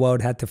everyone in the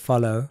world had to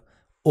follow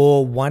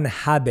or one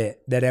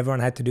habit that everyone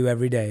had to do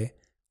every day,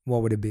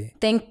 what would it be?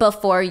 Think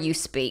before you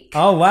speak.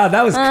 Oh, wow.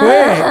 That was quick.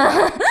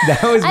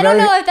 I don't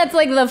know if that's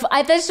like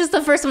that's just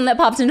the first one that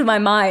pops into my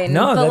mind.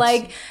 No, but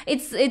like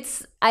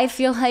it's I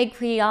feel like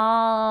we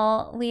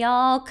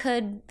all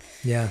could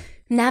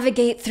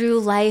navigate through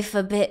life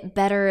a bit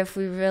better if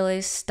we really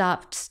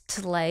stopped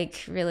to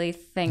like really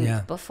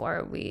think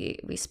before we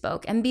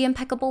spoke and be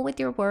impeccable with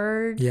your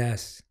word.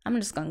 Yes. I'm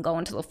just going to go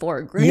into the 4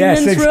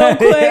 agreements real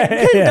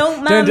quick.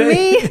 Don't mind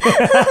me.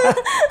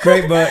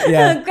 Great book.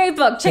 Yeah. Great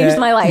book. Changed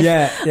my life.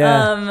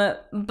 Yeah.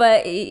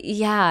 But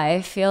yeah,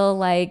 I feel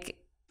like,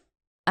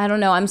 I don't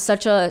know, I'm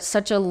such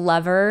a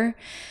lover.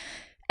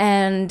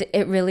 And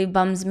it really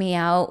bums me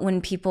out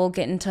when people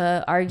get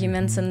into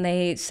arguments and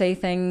they say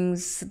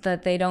things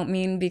that they don't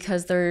mean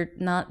because they're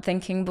not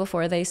thinking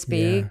before they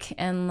speak.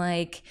 And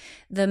like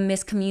the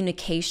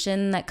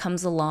miscommunication that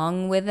comes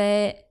along with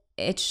it.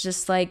 It's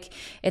just like,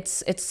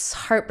 it's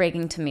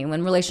heartbreaking to me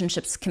when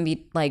relationships can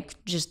be like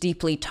just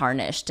deeply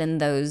tarnished in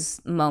those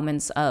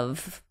moments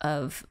of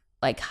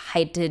like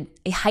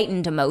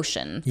heightened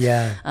emotion.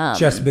 Yeah.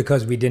 Just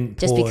because we didn't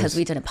pause. Just because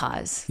we didn't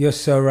pause. You're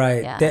so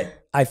right. Yeah.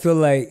 I feel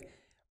like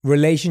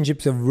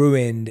relationships are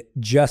ruined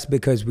just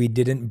because we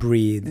didn't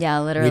breathe. Yeah,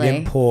 literally. We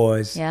didn't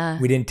pause. Yeah.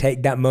 We didn't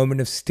take that moment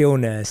of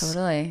stillness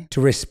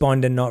to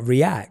respond and not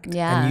react.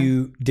 Yeah. And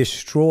you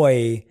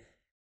destroy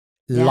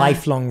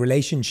lifelong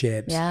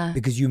relationships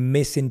because you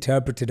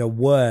misinterpreted a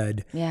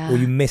word or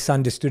you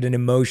misunderstood an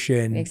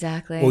emotion.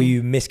 Exactly. Or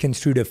you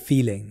misconstrued a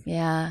feeling.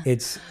 Yeah.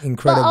 It's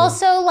incredible. But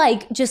also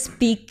like just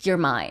speak your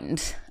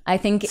mind. I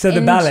think so.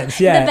 The balance.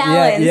 The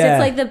balance. It's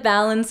like the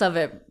balance of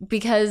it,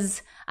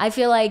 because I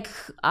feel like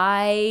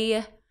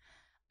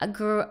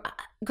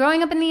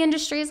growing up in the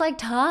industry is like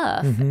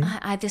tough.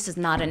 This is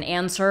not an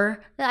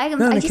answer.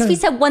 We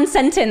said one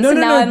sentence and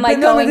now I'm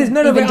like going even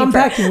deeper. We're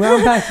unpacking.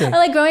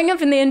 Like growing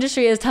up in the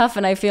industry is tough,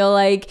 and I feel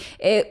like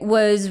it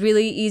was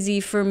really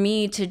easy for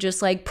me to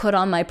just like put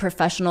on my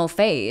professional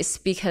face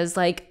because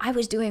like I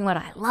was doing what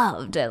I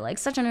loved at like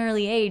such an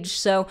early age.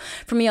 So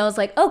for me, I was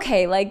like,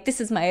 okay, like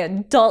this is my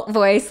adult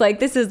voice,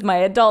 like this is my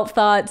adult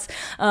thoughts,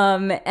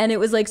 and it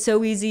was like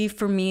so easy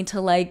for me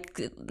to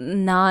like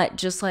not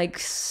just like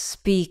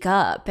speak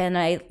up. And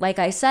like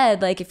I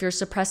said, like if you're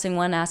suppressing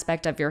one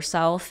aspect of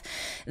yourself,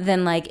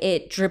 then like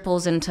it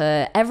dripples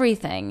into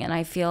everything. And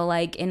I feel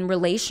like in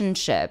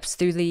relationships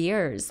through the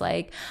years,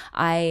 like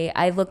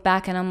I look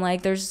back and I'm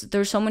like,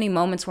 there's so many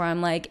moments where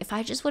I'm like, if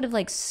I just would have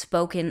like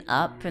spoken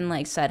up and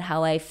like said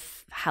how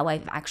I've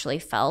actually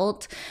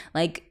felt,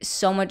 like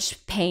so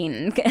much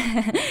pain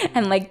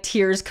and like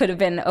tears could have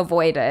been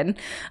avoided.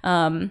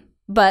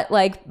 But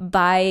like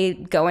by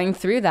going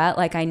through that,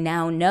 like I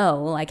now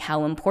know like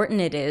how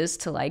important it is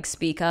to like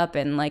speak up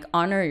and like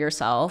honor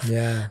yourself.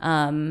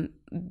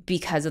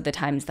 Because of the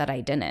times that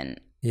I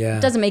didn't. Yeah.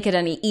 It doesn't make it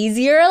any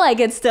easier.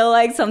 Like it's still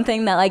like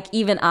something that like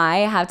even I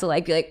have to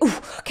like be like, ooh,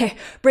 okay,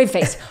 brave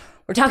face.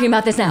 We're talking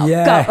about this now.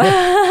 Go.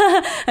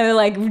 I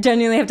like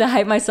genuinely have to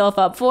hype myself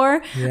up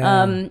for.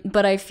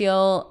 But I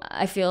feel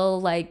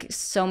like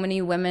so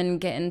many women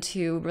get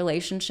into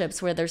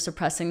relationships where they're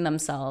suppressing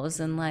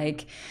themselves and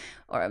like,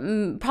 or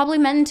probably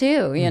men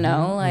too, you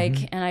know,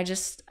 like, and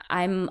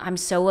I'm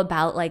so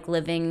about like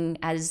living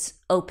as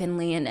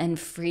openly and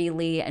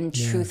freely and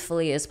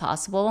truthfully as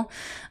possible,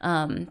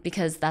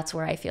 because that's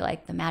where I feel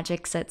like the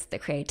magic sits, the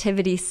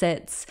creativity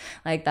sits,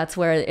 like that's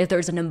where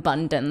there's an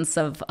abundance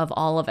of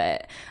all of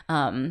it.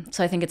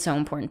 So I think it's so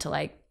important to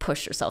like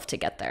push yourself to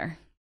get there.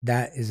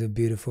 That is a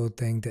beautiful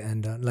thing to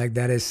end on. Like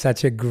that is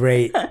such a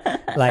great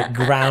like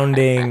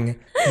grounding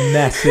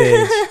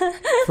message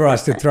for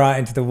us to throw out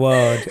into the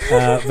world.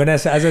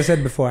 Vanessa, as I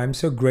said before, I'm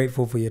so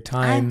grateful for your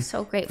time. I'm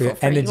so grateful for your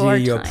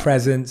energy, your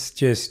presence,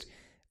 just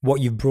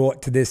what you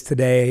brought to this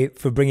today,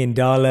 for bringing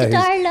Darla,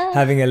 who's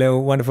having a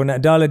little wonderful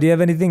night. Darla, do you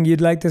have anything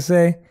you'd like to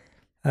say?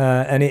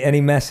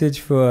 Any message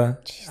for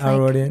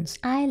our audience?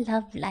 I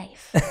love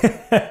life.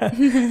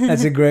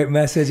 That's a great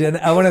message. And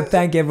I want to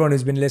thank everyone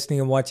who's been listening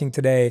and watching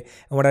today.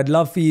 And what I'd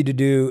love for you to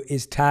do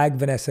is tag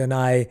Vanessa and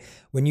I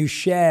when you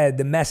shared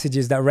the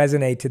messages that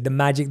resonated, the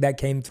magic that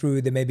came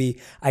through, the maybe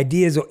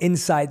ideas or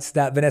insights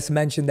that Vanessa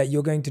mentioned that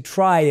you're going to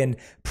try and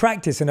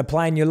practice and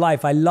apply in your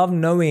life. I love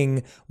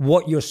knowing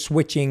what you're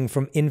switching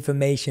from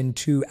information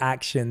to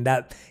action.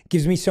 That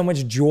gives me so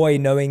much joy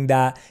knowing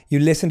that you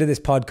listen to this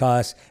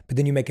podcast, but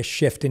then you make a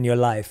shift in your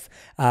life.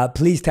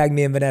 Please tag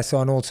me and Vanessa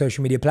on all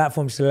social media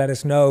platforms to let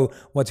us know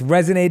what's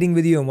resonating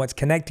with you and what's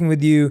connecting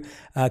with you.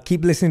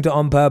 Keep listening to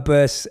On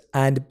Purpose,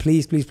 and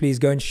please, please, please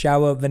go and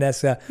shower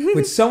Vanessa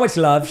with so much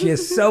love. She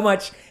has so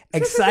much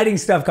exciting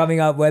stuff coming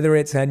up, whether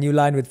it's her new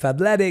line with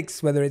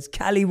Fabletics, whether it's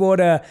Cali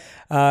Water.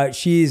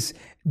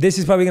 This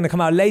is probably going to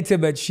come out later,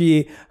 but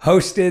she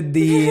hosted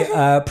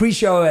the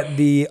pre-show at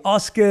the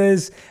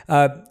Oscars.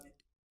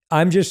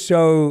 I'm just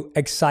so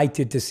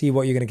excited to see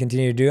what you're going to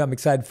continue to do. I'm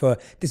excited for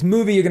this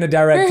movie you're going to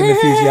direct in the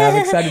future. I'm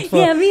excited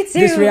for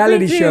this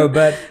reality show.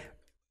 But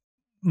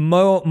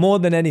more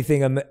than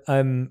anything,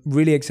 I'm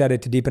really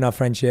excited to deepen our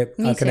friendship,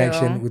 our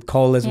connection with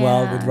Cole as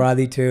well, with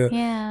Radhi too.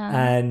 Yeah.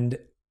 And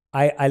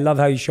I love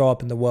how you show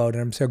up in the world,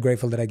 and I'm so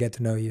grateful that I get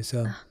to know you.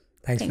 So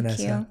thanks,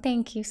 Vanessa.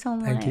 Thank you so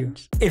much. Thank you.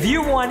 If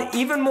you want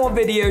even more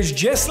videos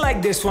just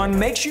like this one,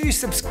 make sure you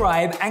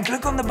subscribe and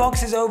click on the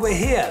boxes over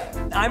here.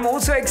 I'm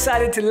also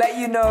excited to let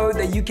you know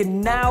that you can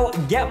now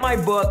get my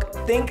book,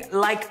 Think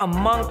Like a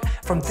Monk,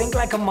 from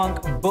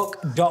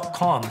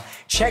thinklikeamonkbook.com.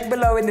 Check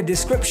below in the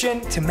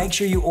description to make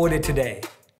sure you order today.